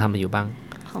บ้างเราทำอะไรอยู่บ้าง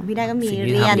ของพี่ได้ก็มีเ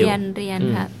รียน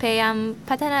ค่ะพยายาม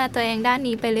พัฒนาตัวเองด้าน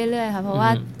นี้ไปเรื่อยๆค่ะเพราะว่า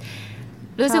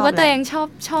รู้สึกว่าตัวเอง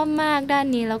ชอบมากด้าน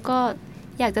นี้แล้วก็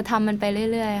อยากจะทำมันไป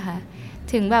เรื่อยๆค่ะ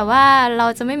ถึงแบบว่าเรา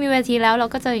จะไม่มีเวทีแล้วเรา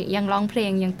ก็จะยังร้องเพล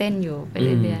งยังเต้นอยู่ไป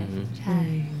เรื่อยๆใช่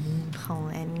ของ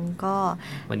แอนก็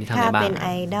ถ้าเป็นไอ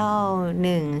ดอล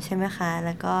1ใช่ไหมคะแ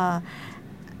ล้วก็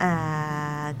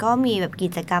ก็มีแบบกิ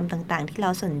จกรรมต่างๆที่เรา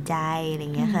สนใจอะไร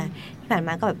เงี้ยค่ะที่ผ่านม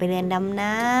าก็แบบไปเรียนดำ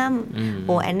น้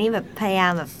ำแอนนี่แบบพยายา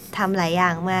มแบบทำหลายอย่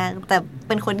างมากแต่เ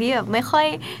ป็นคนที่แบบไม่ค่อย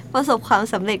ประสบความ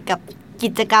สำเร็จกับกิ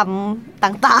จกรรม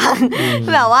ต่าง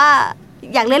ๆแบบว่า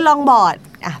อยากเล่นลองบอร์ด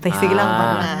ไปซื้อลองบอ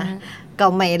ร์ดมาก็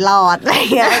ไม่รอดอะไร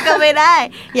เงี้ยก็ไม่ได้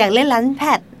อยากเล่นลันแ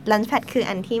พดคือ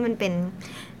อันที่มันเป็น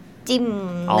จิ้ม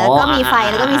แล้วก็มีไฟ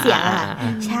แล้วก็มีเสียงอะค่ะ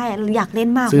ใช่อยากเล่น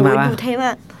มากโหดูเท่ม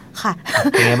ากค่ะ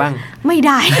เป็นไงบ้างไม่ไ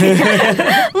ด้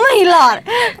ไม่รอด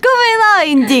ก็ไม่รอด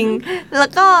จริงๆแล้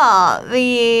วก็มี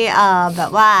แบ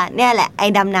บว่าเนี่ยแหละไอ้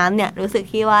ดำน้ำเนี่ยรู้สึก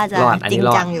ที่ว่าจะจริง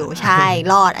จังอยู่ใช่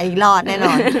รอดอันนี้รอดแน่น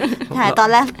อนใช่ตอน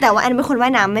แรกแต่ว่าอันเป็นคนว่า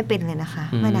ยน้ำไม่เป็นเลยนะคะ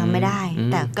ว่ายน้ำไม่ได้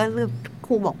แต่ก็ค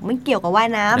รูบอกไม่เกี่ยวกับว่าย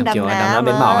น้ำดำน้ำเ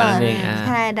ป็นเบาอะไรเองใ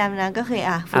ช่ดำน้ำก็เคย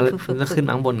ฝึกแล้วขึ้น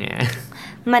ข้างบนไง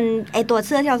มันไอตัวเ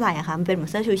สื้อที่เราใส่อะค่ะมันเป็นเหมือ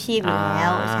นเสื้อชูชีพอยู่แล้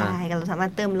วใช่เราสามาร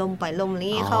ถเติมลมปล่อยลม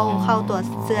นี่เข้าตัว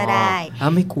เสื้อได้แล้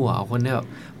วไม่กลัวเอาคนที่แบบ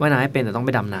ว่ายน้ำไม่เป็นแต่ต้องไป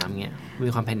ดำน้ำเงี้ย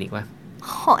มีความแพนิคป่ะ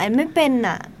ของแอนไม่เป็นอ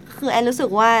ะคือแอนรู้สึก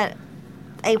ว่า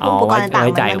ไออุปกรณ์ต่าง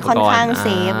ๆมันค่อนข้างเซ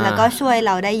ฟแล้วก็ช่วยเ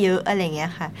ราได้เยอะอะไรเงี้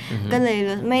ยค่ะก็เลย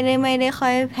ไม่ได้ค่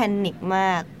อยแพนิคม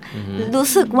ากรู้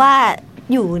สึกว่า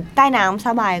อยู่ใต้น้ำส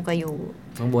บายกว่าอยู่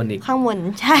ข้างบนอีกข้างบน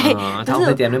ใช่ถ้าเอาไ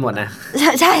ปเตรียมได้หมดนะ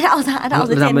ใช่ถ้าเอา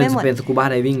ไปเตรียมได้หมดเป็นสกูบ้า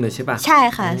ไดวิ่งเลยใช่ป่ะใช่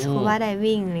ค่ะสกูบ้าได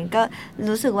วิ่งนี่ก็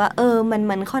รู้สึกว่า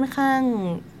มันค่อนข้าง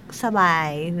สบาย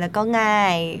แล้วก็ง่า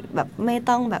ยแบบไม่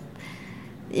ต้องแบบ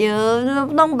เยอะ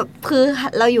ต้องแบบคือ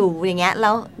เราอยู่อย่างเงี้ยแล้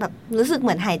วแบบรู้สึกเห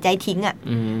มือนหายใจทิ้งอ่ะ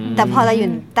แต่พอเราอยู่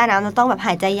ใต้น้ำเราต้องแบบห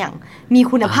ายใจอย่างมี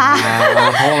คุณภาพ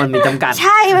เพราะมันมีจำกัดใ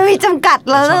ช่มันมีจำกัด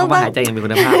เราต้องหายใจอย่างมีคุ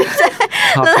ณภาพ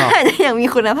แล้วหายใจอย่างมี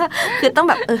คุณภาพคือต้อง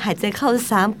แบบหายใจเข้า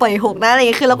3ปล่อย6นะอะไรอย่าง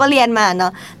เงี้ยคือเราก็เรียนมาเนา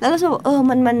ะแล้วก็รู้สึก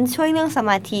มันช่วยเรื่องส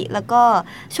มาธิแล้วก็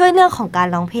ช่วยเรื่องของการ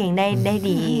ร้องเพลงได้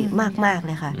ดีมากๆเ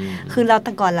ลยค่ะคือเราแ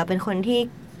ต่ก่อนเราเป็นคนที่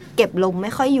เก็บลมไ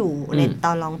ม่ค่อยอยู่ในต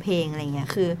อนร้องเพลงอะไรเงี้ย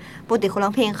คือปกติคนร้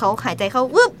องเพลงเขาหายใจเข้า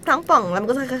วึบทั้งป่องแล้วมัน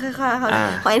ก็ค่อยๆขอ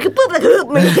งแอนคือปึ๊บแล้ว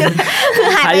คือ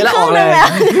หายไปครึ่งนึงแล้ว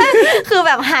คือแ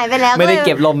บบหายไปแล้วไม่ได้เ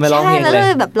ก็บลมไปร้องเพลงเลยแล้ว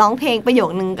แบบร้องเพลงประโยค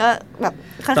นึงก็แบบ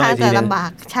ค่อนข้างจะลำบา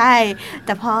กใช่แ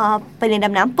ต่พอไปเรียนด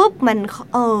ำน้ำปุ๊บมัน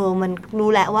มันรู้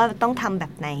แล้วว่าต้องทำแบ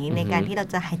บไหนในการที่เรา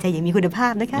จะหายใจอย่างมีคุณภา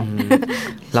พนะคะ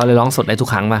เราเลยร้องสดได้ทุก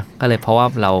ครั้งป่ะก็เลยเพราะว่า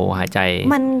เราหายใจ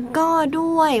มันก็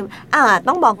ด้วย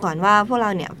ต้องบอกก่อนว่าพวกเร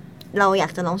าเนี่ยเราอยา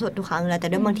กจะร้องสดทุกครั้งแล้วแต่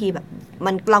ด้วยบางทีแบบ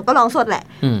มันเราก็ร้องสดแหละ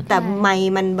แต่ไม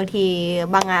ค์มันบางที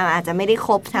บางงานอาจจะไม่ได้ค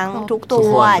รบทั้งทุกตั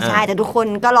วใช่แต่ทุกคน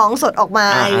ก็ร้องสดออกมา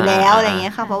อยู่แล้วอะไรเงี้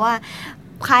ยค่ะเพราะว่า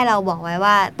ค่ายเราบอกไว้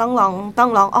ว่าต้องร้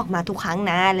องออกมาทุกครั้ง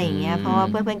นะอะไรเงี้ยเพราะว่า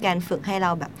เพื่อเป็นการฝึกให้เร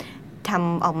าแบบท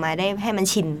ำออกมาได้ให้มัน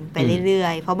ชินไปเรื่อ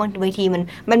ยๆเพราะบางที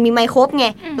มันมีไมค์ครบไง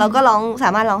เราก็สา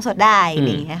มารถร้องสดได้อะไร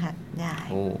เงี้ยค่ะได้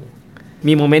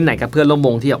มีโมเมนต์ไหนกับเพื่อนร่วมว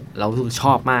งที่เราช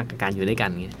อบมากกับการอยู่ด้วยกั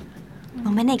นเงี้ยโม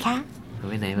เมนต์ไหนคะโม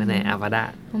เมนต์ไหนอาฟาดา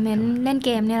โมเมนต์เล่นเก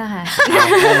มเนี่ยแหละค่ะ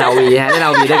เล่นเราวี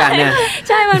ด้วยกันเนี่ยใ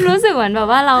ช่มันรู้สึกเหมือนแบบ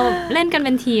ว่าเราเล่นกันเ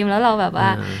ป็นทีมแล้วเราแบบว่า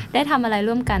ได้ทำอะไร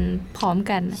ร่วมกันพร้อม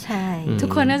กันใช่ทุก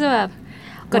คนก็จะแบบ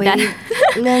กดดัน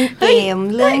เรื่องเกม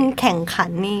เรื่องแข่งขัน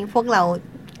นี่พวกเรา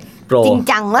โปร จริง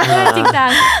จังมาก จริงจัง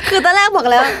คือตอนแรกบอก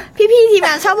แล้วพี่ๆทีมง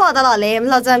านชอบบอกตลอดเลย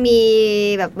เราจะมี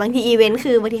แบบบางทีอีเวนต์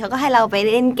คือบางทีเขาก็ให้เราไป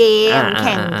เล่นเกมแ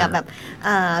ข่งกับแบบ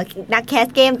นักแคส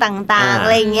เกมต่างๆอะ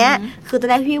ไรอย่างเงี้ยคือตอน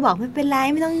แรกพี่บอกไม่เป็นไร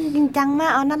ไม่ต้องจริงจังมา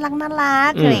กเอาน่ารั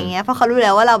กอะไรอย่างเงี้ยเพราะเขารู้แ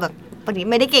ล้วว่าเราแบบปกติ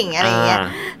ไม่ได้เก่งอะไรอย่างเงี้ย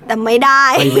แต่ไม่ได้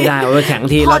เราแข่ง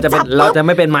ทีเราจะไ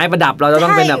ม่เป็นไม้ประดับเราจะต้อ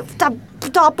งเป็นแบบจับ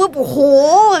จอปุ๊บโอ้โห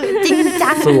จริง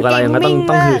จังสู้อะไรอย่างเงี้ย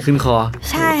ต้องหือขึ้นคอ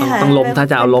ใช่ค่ะต้องล้มถ้า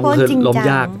จะเอาล้มคือล้ม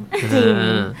ยากจริง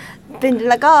เป็น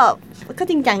แล้วก็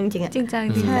จริงจังจริงอ่ะจริงจัง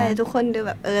ใช่ทุกคนดูแ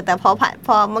บบแต่พ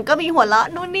อมันก็มีหัวเราะ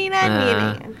นู่นนี่นั่นมีอะไร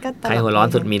ก็ใครหัวร้อน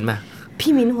สุดมิ้นป่ะ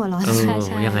พี่มิ้นหัวร้อนใ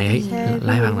ช่ยังไงไ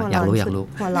ล่บ้างอยากรู้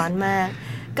หัวร้อนมาก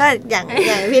ก็อย่าง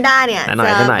พี่ด้าเนี่ย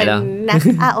จะเป็นนัก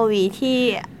ROV ที่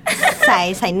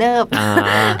ใส่เนิบ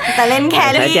แต่เล่นแค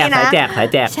รี่นะสาย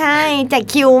แจกใช่แจก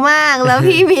คิวมากแล้ว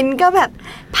พี่มิ้นก็แบบ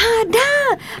พาด้า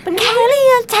เป็นแครี่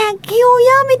แจกคิวเ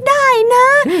ยอะไม่ได้นะ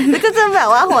แล้วก็จะแบบ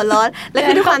ว่าหัวร้อนแล้ว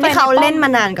คือทุกครั้งที่เขาเล่นมา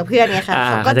นานกับเพื่อนเนี่ยค่ะเ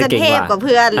ขาก็จะเทพกว่าเ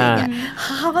พื่อนอะไรอย่างเงี้ย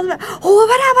เขาก็จะแบบโอ้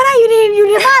พาด้าอยู่ใน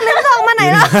บ้านเลยไม่ต้องออกมาไหน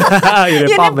แล้วอยู่ใน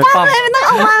ป้อมเลยไม่ต้อง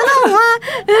ออกมา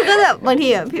แล้วก็แบบบางที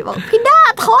แบบพี่บอกพี่ด้า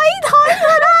ถอยพ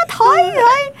าด้าถอย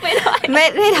ไ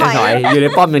ม่ถอยอยู่ใน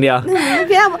ป้อมอย่างเดียว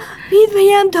พี่ด้าพี่พย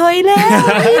ายามถอยแล้ว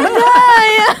พี่ได้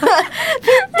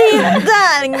พี่ตีจ้า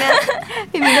อะไรเงี้ย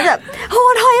พี่มิ้นก็แบบโห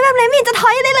ถอยแบบไหนมิ้นจะถ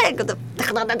อยได้เลยก็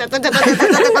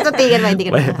จะตีกันไป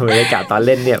บรรยากาศตอนเ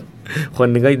ล่นเนี่ยคน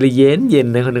นึงก็เย็น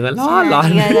นะคนนึงก็ร้อน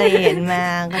ก็เย็นมา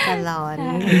กก็จะร้อ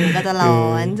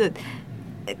นสุด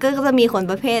ก็จะมีคน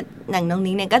ประเภทอย่างน้อง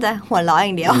นิ้งเนี่ยก็จะหัวเราะอ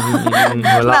ย่างเดียว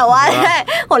แบบว่า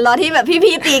หัวเราะที่แบบ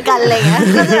พี่ๆตีกันอะไรเงี้ย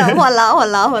ก็จะแบบหัวเราะ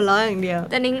อย่างเดียว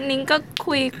แต่นิ้งก็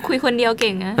คุยคนเดียวเ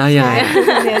ก่งนะใช่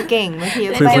เดียวเก่งบางที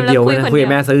คุยคนเดียวคุย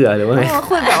แม่ซื้อหรือว่าไง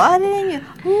คุยแบบว่าเล่นอยู่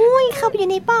อุ้ยเข้าไปอยู่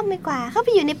ในป้อมดีกว่าเข้าไป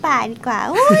อยู่ในป่าดีกว่า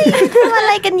อุ้ยทำอะไ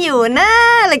รกันอยู่นะ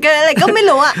อะไรก็ไม่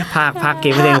รู้อ่ะภาคเก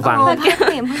มไม่ได้ฟังภาค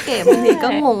เกมบางทีก็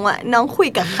งงอ่ะน้องคุย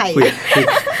กับใคร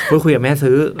คุยกับแม่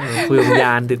ซื้อคุยกับย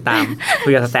านติดตามคุ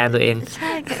ยกับสแตนตัวเองใ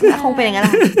ช่คงเป็นอย่างนั้นแห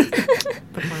ละ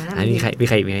มี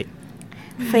ใคร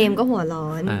เฟรมก็หัวร้อ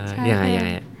นยังไ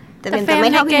งแต่ไม่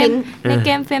เท่าพี่มิ้นในเก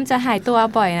มเฟรมจะหายตัว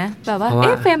บ่อยนะแบบว่า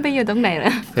เฟรมไปอยู่ตรงไหนน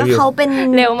ะก็เขาเป็น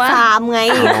เร็วมากฟาร์มไง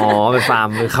อ๋อเป็นฟาร์ม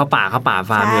เข้าป่า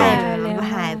ฟาร์มอยู่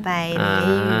หายไป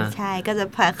ใช่ก็จะ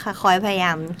คอยพยาย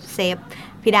ามเซฟ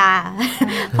พี่ดา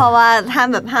เพราะว่าห้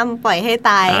ามปล่อยให้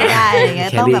ตายได้อะไรเงี้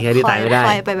ยต้องแบบค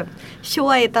อยไปแบบช่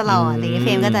วยตลอดอะไรเงี้ยเฟ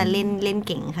รมก็จะเล่นเ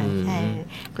ก่งค่ะใช่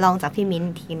ลองจากพี่มิ้น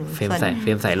ทีนึงเฟร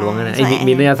มใส่ล้วงนะไอ้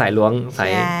มิ้นเนี่ยใส่ล้วงใส่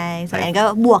ส่วนแอนก็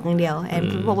บวกอย่างเดียวแอน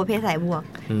พวกประเภทสายบวก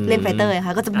เล่นไฟเตอร์ค่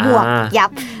ะก็จะบวกยับ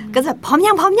ก็จะพร้อม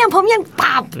ยัง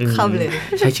ปับเข้าเลย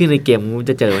ใช้ชื่อในเกม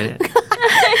จะเจอไหมเนี่ย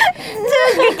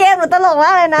ชื่อเกมหนูตลกม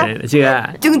ากเลยนะชื่อ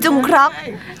จุงครับ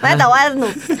ไม่แต่ว่าหนู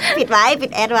ปิด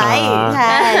แอดไว้ใช่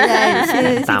ชื่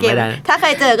อเกมถ้าใคร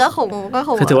เจอก็คง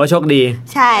ถือว่าโชคดี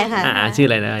ใช่ค่ะชื่ออ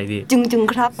ะไรนะไอ้ที่จุง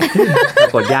ครับ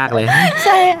กดยากเลยใ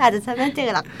ช่อาจจะไม่เจอ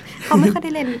หรอกเขาไม่ค่อยไ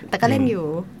ด้เล่นแต่ก็เล่นอยู่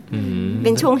เป็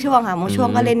นช่วงค่ะบางช่วง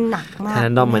ก็เล่นหนักมากถ้า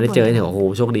ด้อมมันได้เจอโอ้โห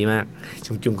โชคดีมาก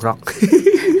จุงครับ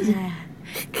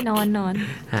นอน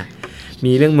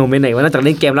มีเรื่องโมเมนต์ไหนว่านอกจากเ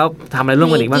ล่นเกมแล้วทำอะไรร่วม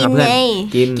กันอีกบ้างกับเพื่อน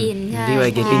กินที่ไป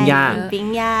กินปิ้งย่าง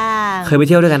เคยไปเ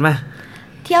ที่ยวด้วยกันป่ะ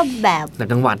เที่ยวแบบ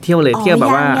จังหวัดเที่ยวเลยเที่ยวแบบ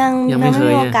ว่ายังไม่เค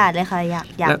ยมีโอกาสเลยค่ะ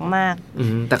อยากมาก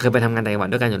แต่เคยไปทำงานต่างจังหวัด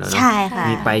ด้วยกันอยู่แล้วเนาะใช่ค่ะ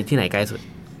มีไปที่ไหนไกลสุด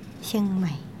เชียงให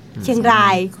ม่เชียงรา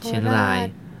ย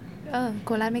โค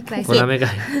ราชไม่ไกล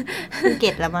ภูเก็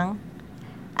ตละมั้ง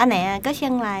อันไหนก็เชีย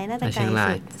งรายน่าจะไกล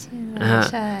สุด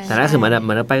แต่ถ้าคือเหมือ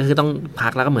นไปก็คือต้องพั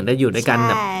กแล้วก็เหมือนได้อยู่ด้วยกัน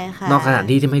แบบนอกสถาน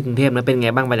ที่ที่ไม่กรุงเทพนะเป็นไง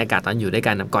บ้างบรรยากาศตอนอยู่ด้วย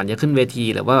กันก่อนจะขึ้นเวที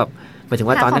หรือว่าแบบหมายถึง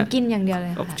ว่าตอนนี้กินอย่างเดียวเล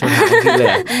ยชวนหากินเลย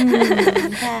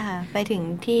ใช่ค่ะไปถึง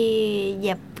ที่เห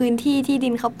ยียบพื้นที่ที่ดิ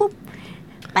นเขาปุ๊บ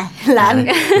ไปร้าน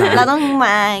เราต้องม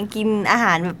ากินอาห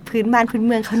ารแบบพื้นบ้านพื้นเ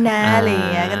มืองเขานะอะไรอย่าง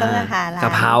เงี้ยก็ต้องหาร้านก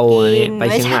ะเพราไป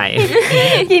เชียงใหม่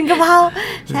กินกะเพรา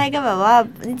ใช่ก็แบบว่า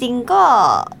จริงๆก็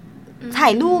ถ่า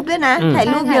ยรูปด้วยนะถ่าย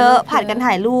รูปเยอะผ่านกัน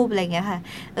ถ่ายรูปอะไรอย่างเงี้ยค่ะ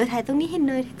ถ่ายตรงนี้ให้ห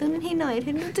น่อยถ่ายตรงนั้นให้หน่อยถ่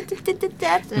ายนู้นจ๊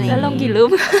ดแล้วลงกี่รูป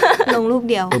ลงรูป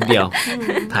เดียว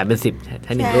ถ่ายเป็น10แ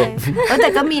ค่1รูปแต่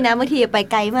ก็มีนะบางทีไป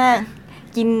ไกลมาก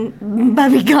กินบา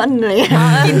ร์บีคอนเลย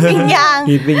กินปิ้งย่าง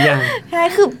ใช่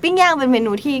คือปิ้งย่างเป็นเม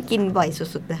นูที่กินบ่อย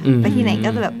สุดๆเลยไปที่ไหนก็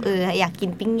แบบอยากกิน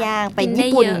ปิ้งย่างไปญี่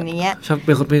ปุ่นอย่างเงี้ยชอบเ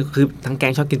ป็นคนคือทั้งแก๊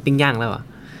งชอบกินปิ้งย่างแล้วอ่ะ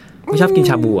ไม่ชอบกิน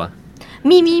ชาบูอ่ะ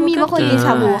มีบางคนกินช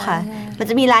าบูค่ะมัน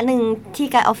จะมีร้านนึงที่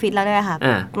ใกล้ออฟฟิศเราด้วยค่ะ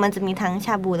มันจะมีทั้งช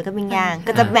าบูแล้วก็ปิ้งย่าง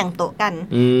ก็จะแบ่งโต๊ะกัน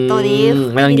ตัวนี้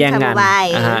ไม่ต้องแย่งกัน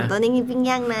ตัวนี้กินปิ้ง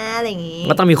ย่างนะอะไรอย่างงี้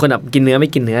ก็ต้องมีคนแบบกินเนื้อไม่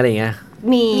กินเนื้ออะไรเงี้ย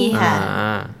มีค่ะ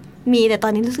มีแต่ตอ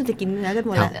นนี้รู้สึกจะกินเนื้อกันห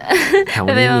มดแล้วแถ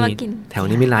ว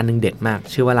นี้มีร้านนึงเด็ดมาก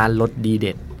ชื่อว่าร้านรสดีเ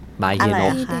ด็ดบายเฮียน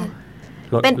ก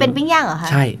เป็นปิ้งย่างเหรอคะ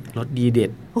ใช่รสดีเด็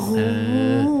ด โอ้โห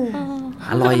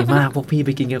อร่อยมากพวกพี่ไป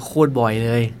กินกันโคตรบ่อยเ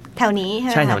ลยแถวนี้ใช่ไ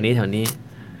หมใช่แถวนี้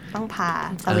ต้องพา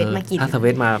สเวทมากินถ้าสเว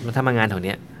ทมาถ้ามางานแถวเ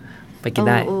นี้ยไปกิน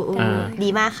ได้ดี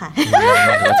มากค่ะ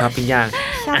ผมชอบปิ้งย่าง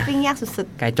ชอบปิ้งย่างสุด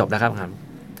ๆใกล้จบแล้วครับ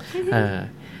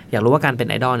อยากรู้ว่าการเป็น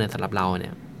ไอดอลเนี่ยสำหรับเราเนี่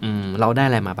ยเราได้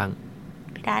อะไรมาบ้าง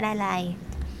ได้อะไร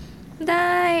ไ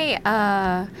ด้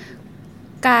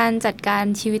การจัดการ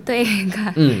ชีวิตตัวเองค่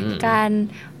ะการ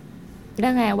เรื่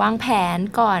องไงวางแผน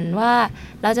ก่อนว่า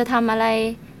เราจะทำอะไร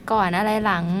ก่อนอะไร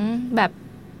หลังแบบ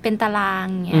เป็นตาราง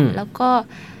เนี่ยแล้วก็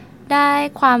ได้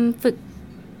ความฝึก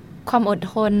ความอด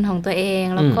ทนของตัวเอง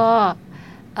แล้วก็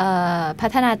พั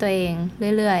ฒนาตัวเอง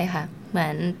เรื่อยๆค่ะเหมือ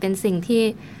นเป็นสิ่งที่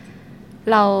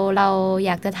เราอ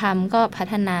ยากจะทำก็พั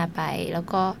ฒนาไปแล้ว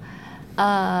ก็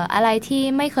อะไรที่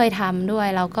ไม่เคยทำด้วย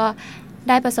เราก็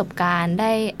ได้ประสบการณ์ไ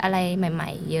ด้อะไรใหม่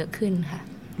ๆเยอะขึ้นค่ะ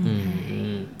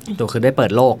ตัวคือได้เปิ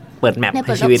ดโลกเปิดแมปใน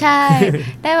ชีวิตใช่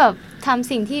ได้แบบทำ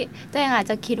สิ่งที่ตัวเองอาจ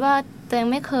จะคิดว่าตัวเอง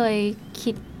ไม่เคย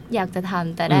คิดอยากจะท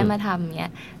ำแต่ได้มาทำเนี้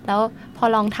ยแล้วพอ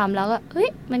ลองทำแล้วก็เฮ้ย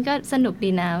มันก็สนุกดี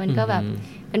นะมันก็แบบ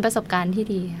เป็นประสบการณ์ที่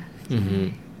ดีค่ะ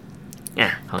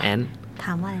ของแอนถ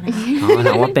ามว่าอะไรนะถ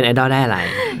ามว่าเป็นไอดอลได้อะไร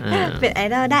เป็นไอ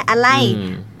ดอลได้อะไร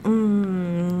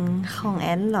ของแอ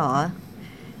นเหรอ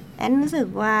แอนรู้สึก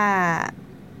ว่า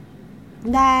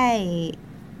ได้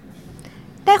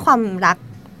ความรัก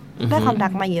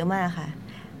มาเยอะมากค่ะ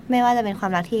ไม่ว่าจะเป็นควา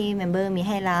มรักที่เมมเบอร์มีใ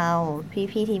ห้เรา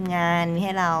พี่ทีมงานมีใ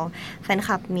ห้เราแฟนค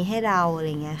ลับมีให้เราอะไร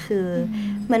เงี้ยคือ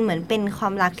มันเหมือนเป็นควา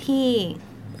มรักที่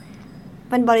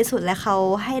มันบริสุทธิ์และเขา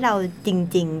ให้เราจ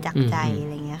ริงๆจากใจอะ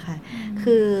ไรเงี้ยค่ะ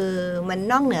คือมัน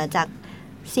นอกเหนือจาก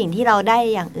สิ่งที่เราได้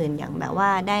อย่างอื่นอย่างแบบว่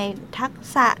าได้ทัก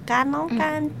ษะการร้องก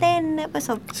ารเต้นได้ประส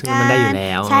บการณ์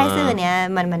ใช่ซึ่งอันเนี้ย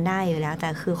มันได้อยู่แล้วแต่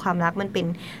คือความรักมันเป็น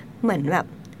เหมือนแบบ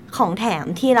ของแถม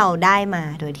ที่เราได้มา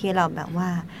โดยที่เราแบบว่า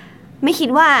ไม่คิด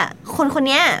ว่าคน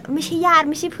นี้ไม่ใช่ญาติ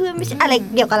ไม่ใช่เพื่อนไม่ใช่อะไร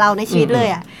เกี่ยวกับเราในชีวิตเลย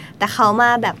อ่ะแต่เขามา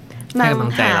แบบมา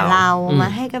หาเรามา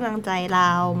ให้กำลังใจเรา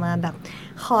มาแบบ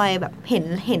คอยแบบเ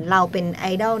ห็นเราเป็นไอ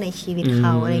ดอลในชีวิตเข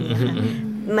าอะไรอย่างเงี้ยค่ะ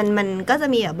มันก็จะ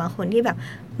มีแบบบางคนที่แบบ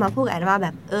มาพูดกันว่าแบ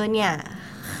บเนี่ย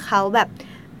เขาแบบ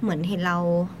เหมือนเห็นเรา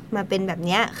มาเป็นแบบเ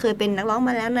นี้ยเคยเป็นนักร้องม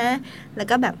าแล้วนะแล้ว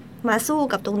ก็แบบมาสู้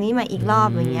กับตรงนี้มาอีกรอบ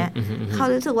อย่างเงี้ยเขา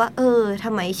รู้สึกว่าท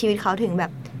ำไมชีวิตเขาถึงแบ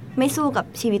บไม่สู้กับ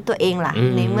ชีวิตตัวเองล่ะ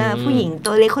ในเมื่อผู้หญิง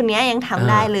ตัวเล็กคนนี้ยังทำ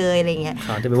ได้เลยอะไรเงี้ยเข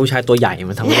าจะเป็นผู้ชายตัวใหญ่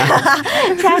มันทำไม่ได้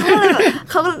ใช่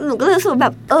หนูก็รู้สึกแบ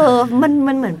บมั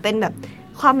นเหมือนเป็นแบบ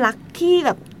ความรักที่แบ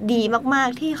บดีมาก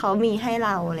ๆที่เขามีให้เ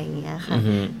ราอะไรอย่างเงี้ยค่ะ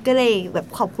ก็เลยแบบ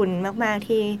ขอบคุณมากๆ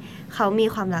ที่เขามี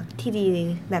ความรักที่ดี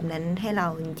แบบนั้นให้เรา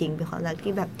จริงๆเป็นความรัก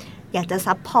ที่แบบอยากจะ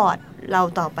ซัพพอร์ตเรา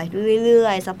ต่อไปเรื่อ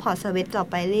ยๆซัพพอร์ตสเวทต่อ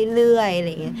ไปเรื่อยๆอะไร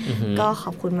เงี้ยก็ข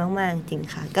อบคุณมากๆจริง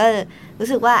ค่ะก็รู้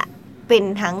สึกว่าเป็น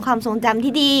ทั้งความทรงจำ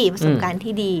ที่ดีประสบการณ์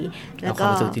ที่ดีแล้วก็คว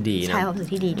ามรู้สึกที่ดีนะใช่ความรู้สึก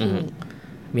ที่ดีที่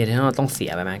มีอะไรที่เราต้องเสี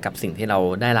ยไปไหมกับสิ่งที่เรา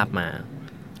ได้รับมา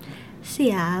เสี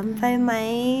ยไปไหม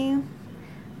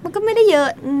มันก็ไม่ได้เยอะ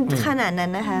ขนาดนั้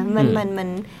นนะคะมัน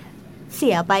เสี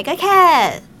ยไปก็แค่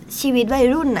ชีวิตวัย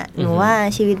รุ่นน่ะหนูว่า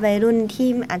ชีวิตวัยรุ่นที่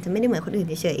อาจจะไม่ได้เหมือนคนอื่น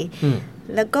เฉย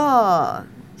ๆแล้วก็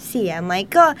เสียไหม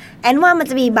ก็แอนว่ามัน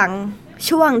จะมีบาง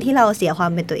ช่วงที่เราเสียควา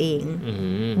มเป็นตัวเอง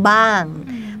บ้าง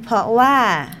เพราะว่า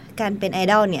การเป็นไอ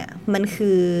ดอลเนี่ยมันคื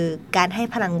อการให้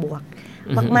พลังบวก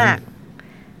มาก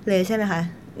ๆเลยใช่ไหมคะ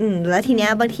แล้วทีเนี้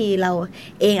ยบางทีเรา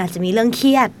เองอาจจะมีเรื่องเค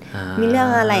รียดมีเรื่อง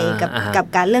อะไรกับ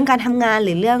การเรื่องการทำงานห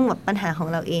รือเรื่องแบบปัญหาของ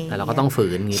เราเองแต่เราก็ต้องฝื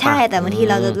นใช่แต่บางที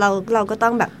เราก็ต้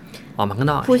องแบบออกมาข้าง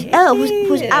นอกพุช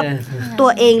อัพตั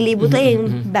วเองรีบูตตัวเอง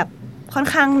แบบค่อน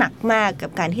ข้างหนักมากกั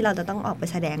บการที่เราจะต้องออกไป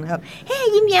แสดงแล้วแบบเฮ้ย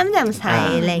ยิ้มแย้มแจ่มใส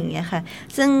อะไรอย่างเงี้ยค่ะ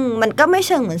ซึ่งมันก็ไม่เ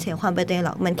ชิงเหมือนเสียความเป็นตัวเองห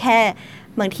รอกมันแค่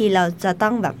บางทีเราจะต้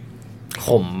องแบบ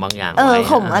ข่มบางอย่าง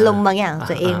ข่มอารมณ์บางอย่าง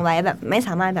ตัวเองไว้แบบไม่ส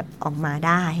ามารถแบบออกมาไ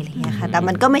ด้อะไรเงี้ยค่ะแต่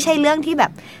มันก็ไม่ใช่เรื่องที่แบ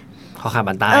บขอขาด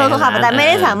บันไดขอขาดบันไดไม่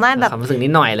ได้สามารถแบบความรู้สึกนิ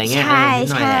ดหน่อยอะไรเงี้ยใช่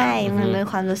มันเป็น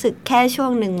ความรู้สึกแค่ช่ว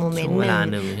งหนึ่งโมเมนต์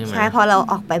นึงใช่พอเรา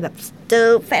ออกไปแบบเจอ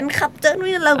แฟนคลับเจอนู่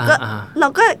นเรา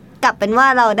ก็กลับเป็นว่า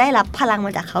เราได้รับพลังม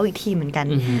าจากเขาอีกทีเหมือนกัน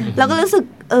เราก็รู้สึก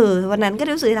วันนั้นก็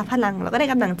รู้สึกได้รับพลังแล้วก็ได้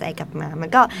กำลังใจกลับมามัน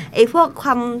ก็ไอ้พวกคว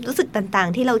ามรู้สึกต่าง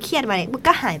ๆที่เราเครียดมาเนี่ยมัน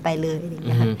ก็หายไปเลยอย่างเ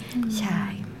งี้ยค่ะใช่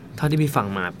เท่าที่พี่ฟัง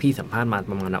มาพี่สัมภาษณ์มา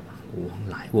ประมาณแบบ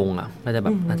หลายวงอ่ะน่าจะแบ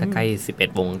บน่าจะใกล้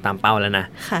11วงตามเป้าแล้วนะ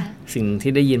สิ่ง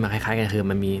ที่ได้ยินมาคล้ายๆกันคือ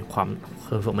มันมีความ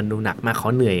มันดูหนักมากเขา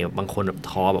เหนื่อยบางคนแบบ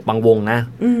ท้อแบบบางวงนะ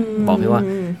บอกพี่ว่า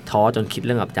ท้อจนคิดเ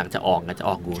รื่องแบบอยากจะออก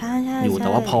อยู่แต่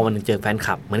ว่าพอมันเจอแฟนค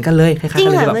ลับเหมือนกันเลยคล้ายๆกั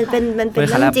นเลยแบบมันเป็น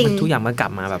เรื่องจริงทุกอย่างมันกลั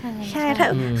บมาแบบใช่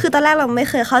คือตอนแรกเราไม่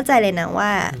เคยเข้าใจเลยนะว่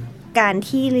าการ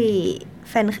ที่แ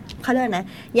แฟนเขาเรียกนะ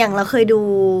อย่างเราเคยดู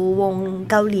วง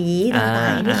เกาหลีต่า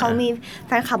งๆที่เขามีแ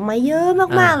ฟนคลับมาเยอะ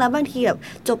มากๆแล้วบางทีแบบ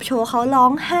จบโชว์เขาร้อ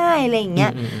งไห้อะไรอย่างเงี้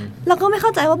ยเราก็ไม่เข้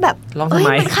าใจว่าแบบ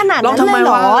มันขนาดนั้นเลยเห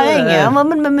รออะไรอย่างเงี้ย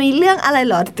มันมีเรื่องอะไรเ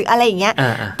หรอถึงอะไรอย่างเงี้ย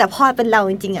แต่พอเป็นเรา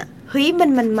จริงๆอ่ะเฮ้ย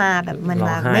มันมาแบบมันม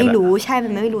าไม่รู้ใช่มั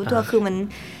นไม่รู้ตัวคือมัน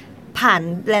ผ่าน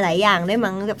หลายๆอย่างได้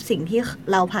มั้งกับสิ่งที่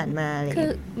เราผ่านมาอะไรคือ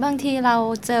บางทีเรา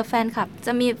เจอแฟนคลับจ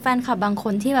ะมีแฟนคลับบางค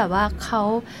นที่แบบว่าเขา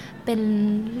เป็น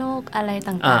โรคอะไร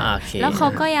ต่างๆแล้วเขา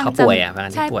ก็ยังป่วย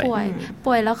ใช่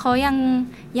ป่วยแล้วเขา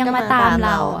ยังมาตามเ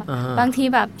ราบางที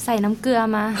แบบใส่น้ำเกลือ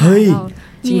มาเรา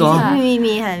จริงเหรอ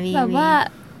มีค่ะมีแบบว่า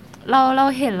เรา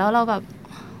เห็นแล้วเราแบบ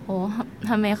โอ้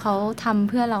ทำไมเขาทำ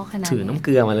เพื่อเราขนาดถือน้ำเก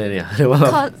ลือมาเลยเนี่ยหรือว่า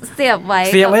เขาเสียบไว้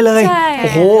เลยโอ้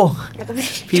โห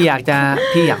พี่อยาก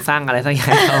สร้างอะไรสักอย่าง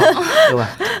เขาดูว่า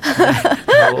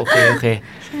โอเค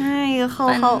ใช่เขา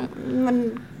มัน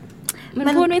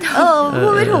พูดไม่ถูกพู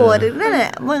ดไม่ถูกนั่นแหล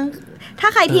ะมึงถ้า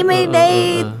ใครที่ไม่ได้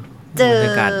เจอ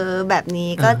แบบนี้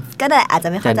ก็ได้อาจจะ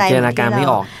ไม่เข้าใจจินตนาการไม่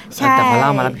ออกแต่พอเล่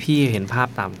ามาแล้วพี่เห็นภาพ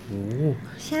ตามโอ้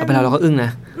แล้วเป็นเราก็อึ้งนะ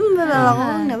เราก็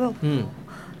อึ้งนะแบบ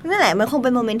นั่นแหละมันคงเป็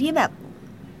นโมเมนต์ที่แบบ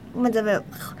มันจะแบบ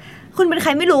คุณเป็นใคร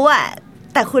ไม่รู้อ่ะ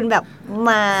แต่คุณแบบ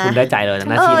มาคุณได้ใจเลยนะที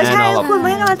นั้นใช่คุณไม่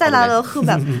ให้กำลังใจเราคือ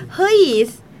แบบเฮ้ย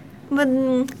มัน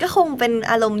ก็คงเป็น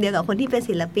อารมณ์เดียวกับคนที่เป็น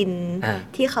ศิลปิน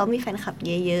ที่เขามีแฟนคลับ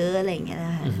เยอะๆอะไรอย่างเงี้ยน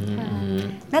ะคะ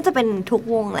น่าจะเป็นทุก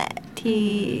วงแหละที่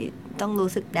ต้องรู้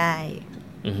สึกได้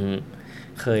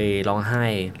เคยร้องไห้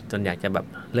จนอยากจะแบบ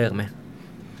เลิกไหม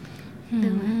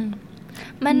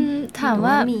มันถาม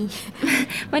ว่า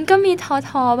มันก็มี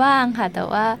ท้อบ้างค่ะแต่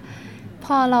ว่าพ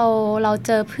อเราเ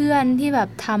จอเพื่อนที่แบบ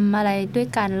ทำอะไรด้วย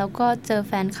กันแล้วก็เจอแ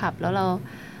ฟนคลับแล้ว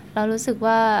เรารู้สึก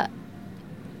ว่า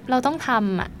เราต้องท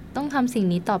ำสิ่ง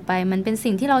นี้ต่อไปมันเป็น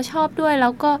สิ่งที่เราชอบด้วยแล้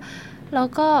ว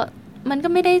ก็มันก็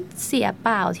ไม่ได้เสียเป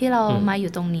ล่าที่เรามาอ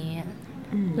ยู่ตรงนี้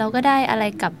เราก็ได้อะไร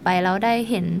กลับไปแล้วได้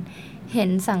เห็น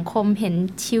สังคมเห็น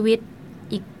ชีวิต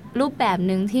อีกรูปแบบ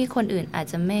นึงที่คนอื่นอาจ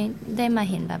จะไม่ได้มา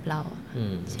เห็นแบบเรา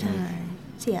ใช่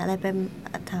เสียอะไรไป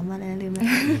ถามอะไรลืมไหม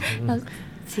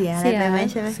เสียอะไรไปไหม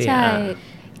ใช่ไหมใช่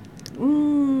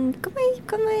ก็ไม่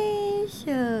เ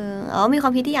ชิงมีควา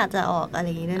มคิดที่อยากจะออกอะไร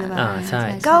อย่างนี้ด้วยหรือเปล่าใช่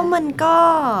ก็มัน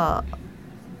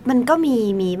ก็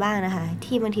มีบ้างนะคะ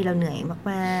ที่บางทีเราเหนื่อยมา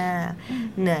ก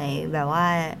ๆเหนื่อยแบบว่า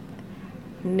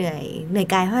เหนื่อย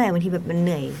กายเท่าไหร่บางทีแบบมันเห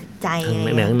นื่อยใจ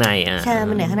เหนื่อยข้างในใช่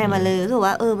มันเหนื่อยข้างในมาเลยรู้สึก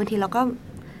ว่าบางทีเ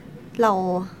รา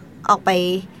ออกไป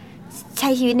ใช้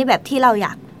ชีวิตในแบบที่เราอย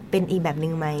ากเป็นอีกแบบนึ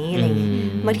งไหมอะไรอย่างเงี้ย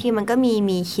บางทีมันก็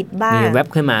มีคิดบ้างมีแวบ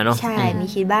ขึ้นมาเนาะใช่มี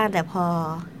คิดบ้างแต่พอ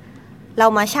เรา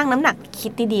มาชั่งน้ำหนักคิ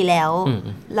ดดีๆแล้ว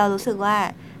เรารู้สึกว่า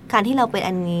การที่เราเป็น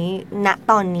อันนี้ณ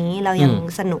ตอนนี้เรายัง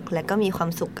สนุกและก็มีความ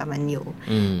สุขกับมันอยู่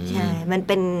ใช่มันเ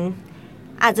ป็น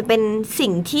อาจจะเป็นสิ่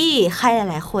งที่ใครห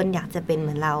ลายๆคนอยากจะเป็นเห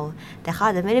มือนเราแต่เขาอ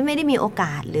าจจะไม่ได้มีโอก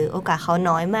าสหรือโอกาสเขา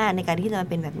น้อยมากในการที่จะมา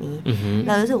เป็นแบบนี้เ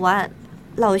รารู้สึกว่า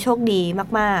เราโชคดี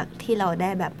มากๆที่เราได้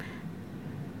แบบ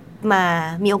มา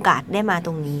มีโอกาสได้มาต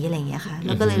รงนี้อะไรอย่างเงี้ยค่ะแ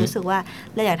ล้วก็เลยรู้สึกว่า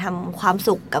เราอยากทำความ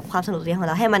สุขกับความสนุกของเ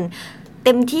ราให้มันเ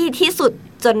ต็มที่ที่สุด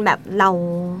จนแบบเรา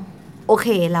โอเค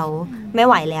เราไม่ไ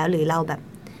หวแล้วหรือเราแบบ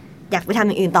อยากไปทำอ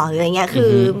ย่างอื่นต่อหรืออะไรเงี้ยคื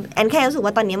อแอนแค่รู้สึกว่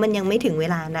าตอนนี้มันยังไม่ถึงเว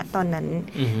ลานะตอนนั้น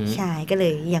ใช่ก็เล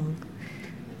ยยัง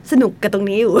สนุกกับตรง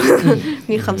นี้อยู่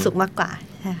มีความสุขมากกว่า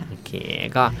ใช่ค่ะโอเค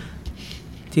ก็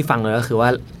ที่ฟังเลยก็คือว่า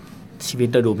ชีวิต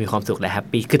เราดูมีความสุขและแฮป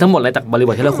ปี้คือทั้งหมดเลยจากบริบ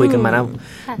ทที่เราคุยกันมานะ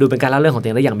ดูเป็นการเล่าเรื่องของตัวเ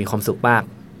องได้อย่างมีความสุขมาก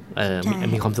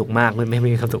มีความสุขมากไ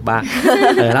ม่มีความสุขบ้าง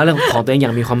เล่าเรื่องของตัวเองอย่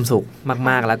างมีความสุข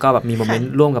มากๆแล้วก็แบบมีโมเมน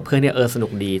ต์ร่วมกับเพื่อนที่สนุ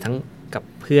กดีทั้งกับ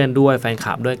เพื่อนด้วยแฟนค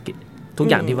ลับด้วยทุก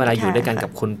อย่างที่เวลาอยู่ด้วยกันกั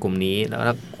บคนกลุ่มนี้แล้ว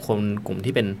คนกลุ่ม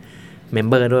ที่เป็นเมม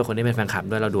เบอร์ด้วยคนที่เป็นแฟนคลับ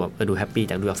ด้วยเราดูแฮปปี้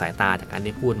จากดูจากสายตาจากการ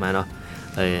ที่พูดมาเนาะ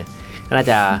น่า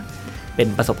จะเป็น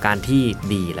ประสบการณ์ที่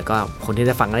ดีแล้วก็คนที่ไ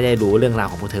ด้ฟังก็จะรู้เรื่องราว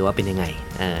ของพวกเธอว่าเป็นยังไง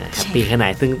แฮปปี้แค่ไหน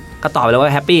ซึ่งก็ตอบไปแล้วว่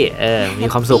าแฮปปี้มี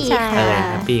ความสุข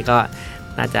แฮปปี้ก็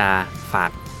น่าจะฝา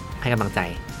กให้กำลังใจ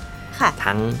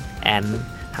ทั้งแอน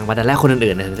ทั้งวัดและคน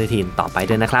อื่นๆในทีมต่อไป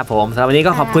ด้วยนะครับผมสำหรับวันนี้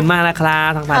ก็ขอบคุณมากนะครับ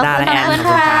ทั้งพาด้าและแอนขอบ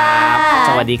คุณครับส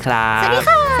วัสดีครับ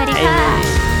สวัสดีค่ะ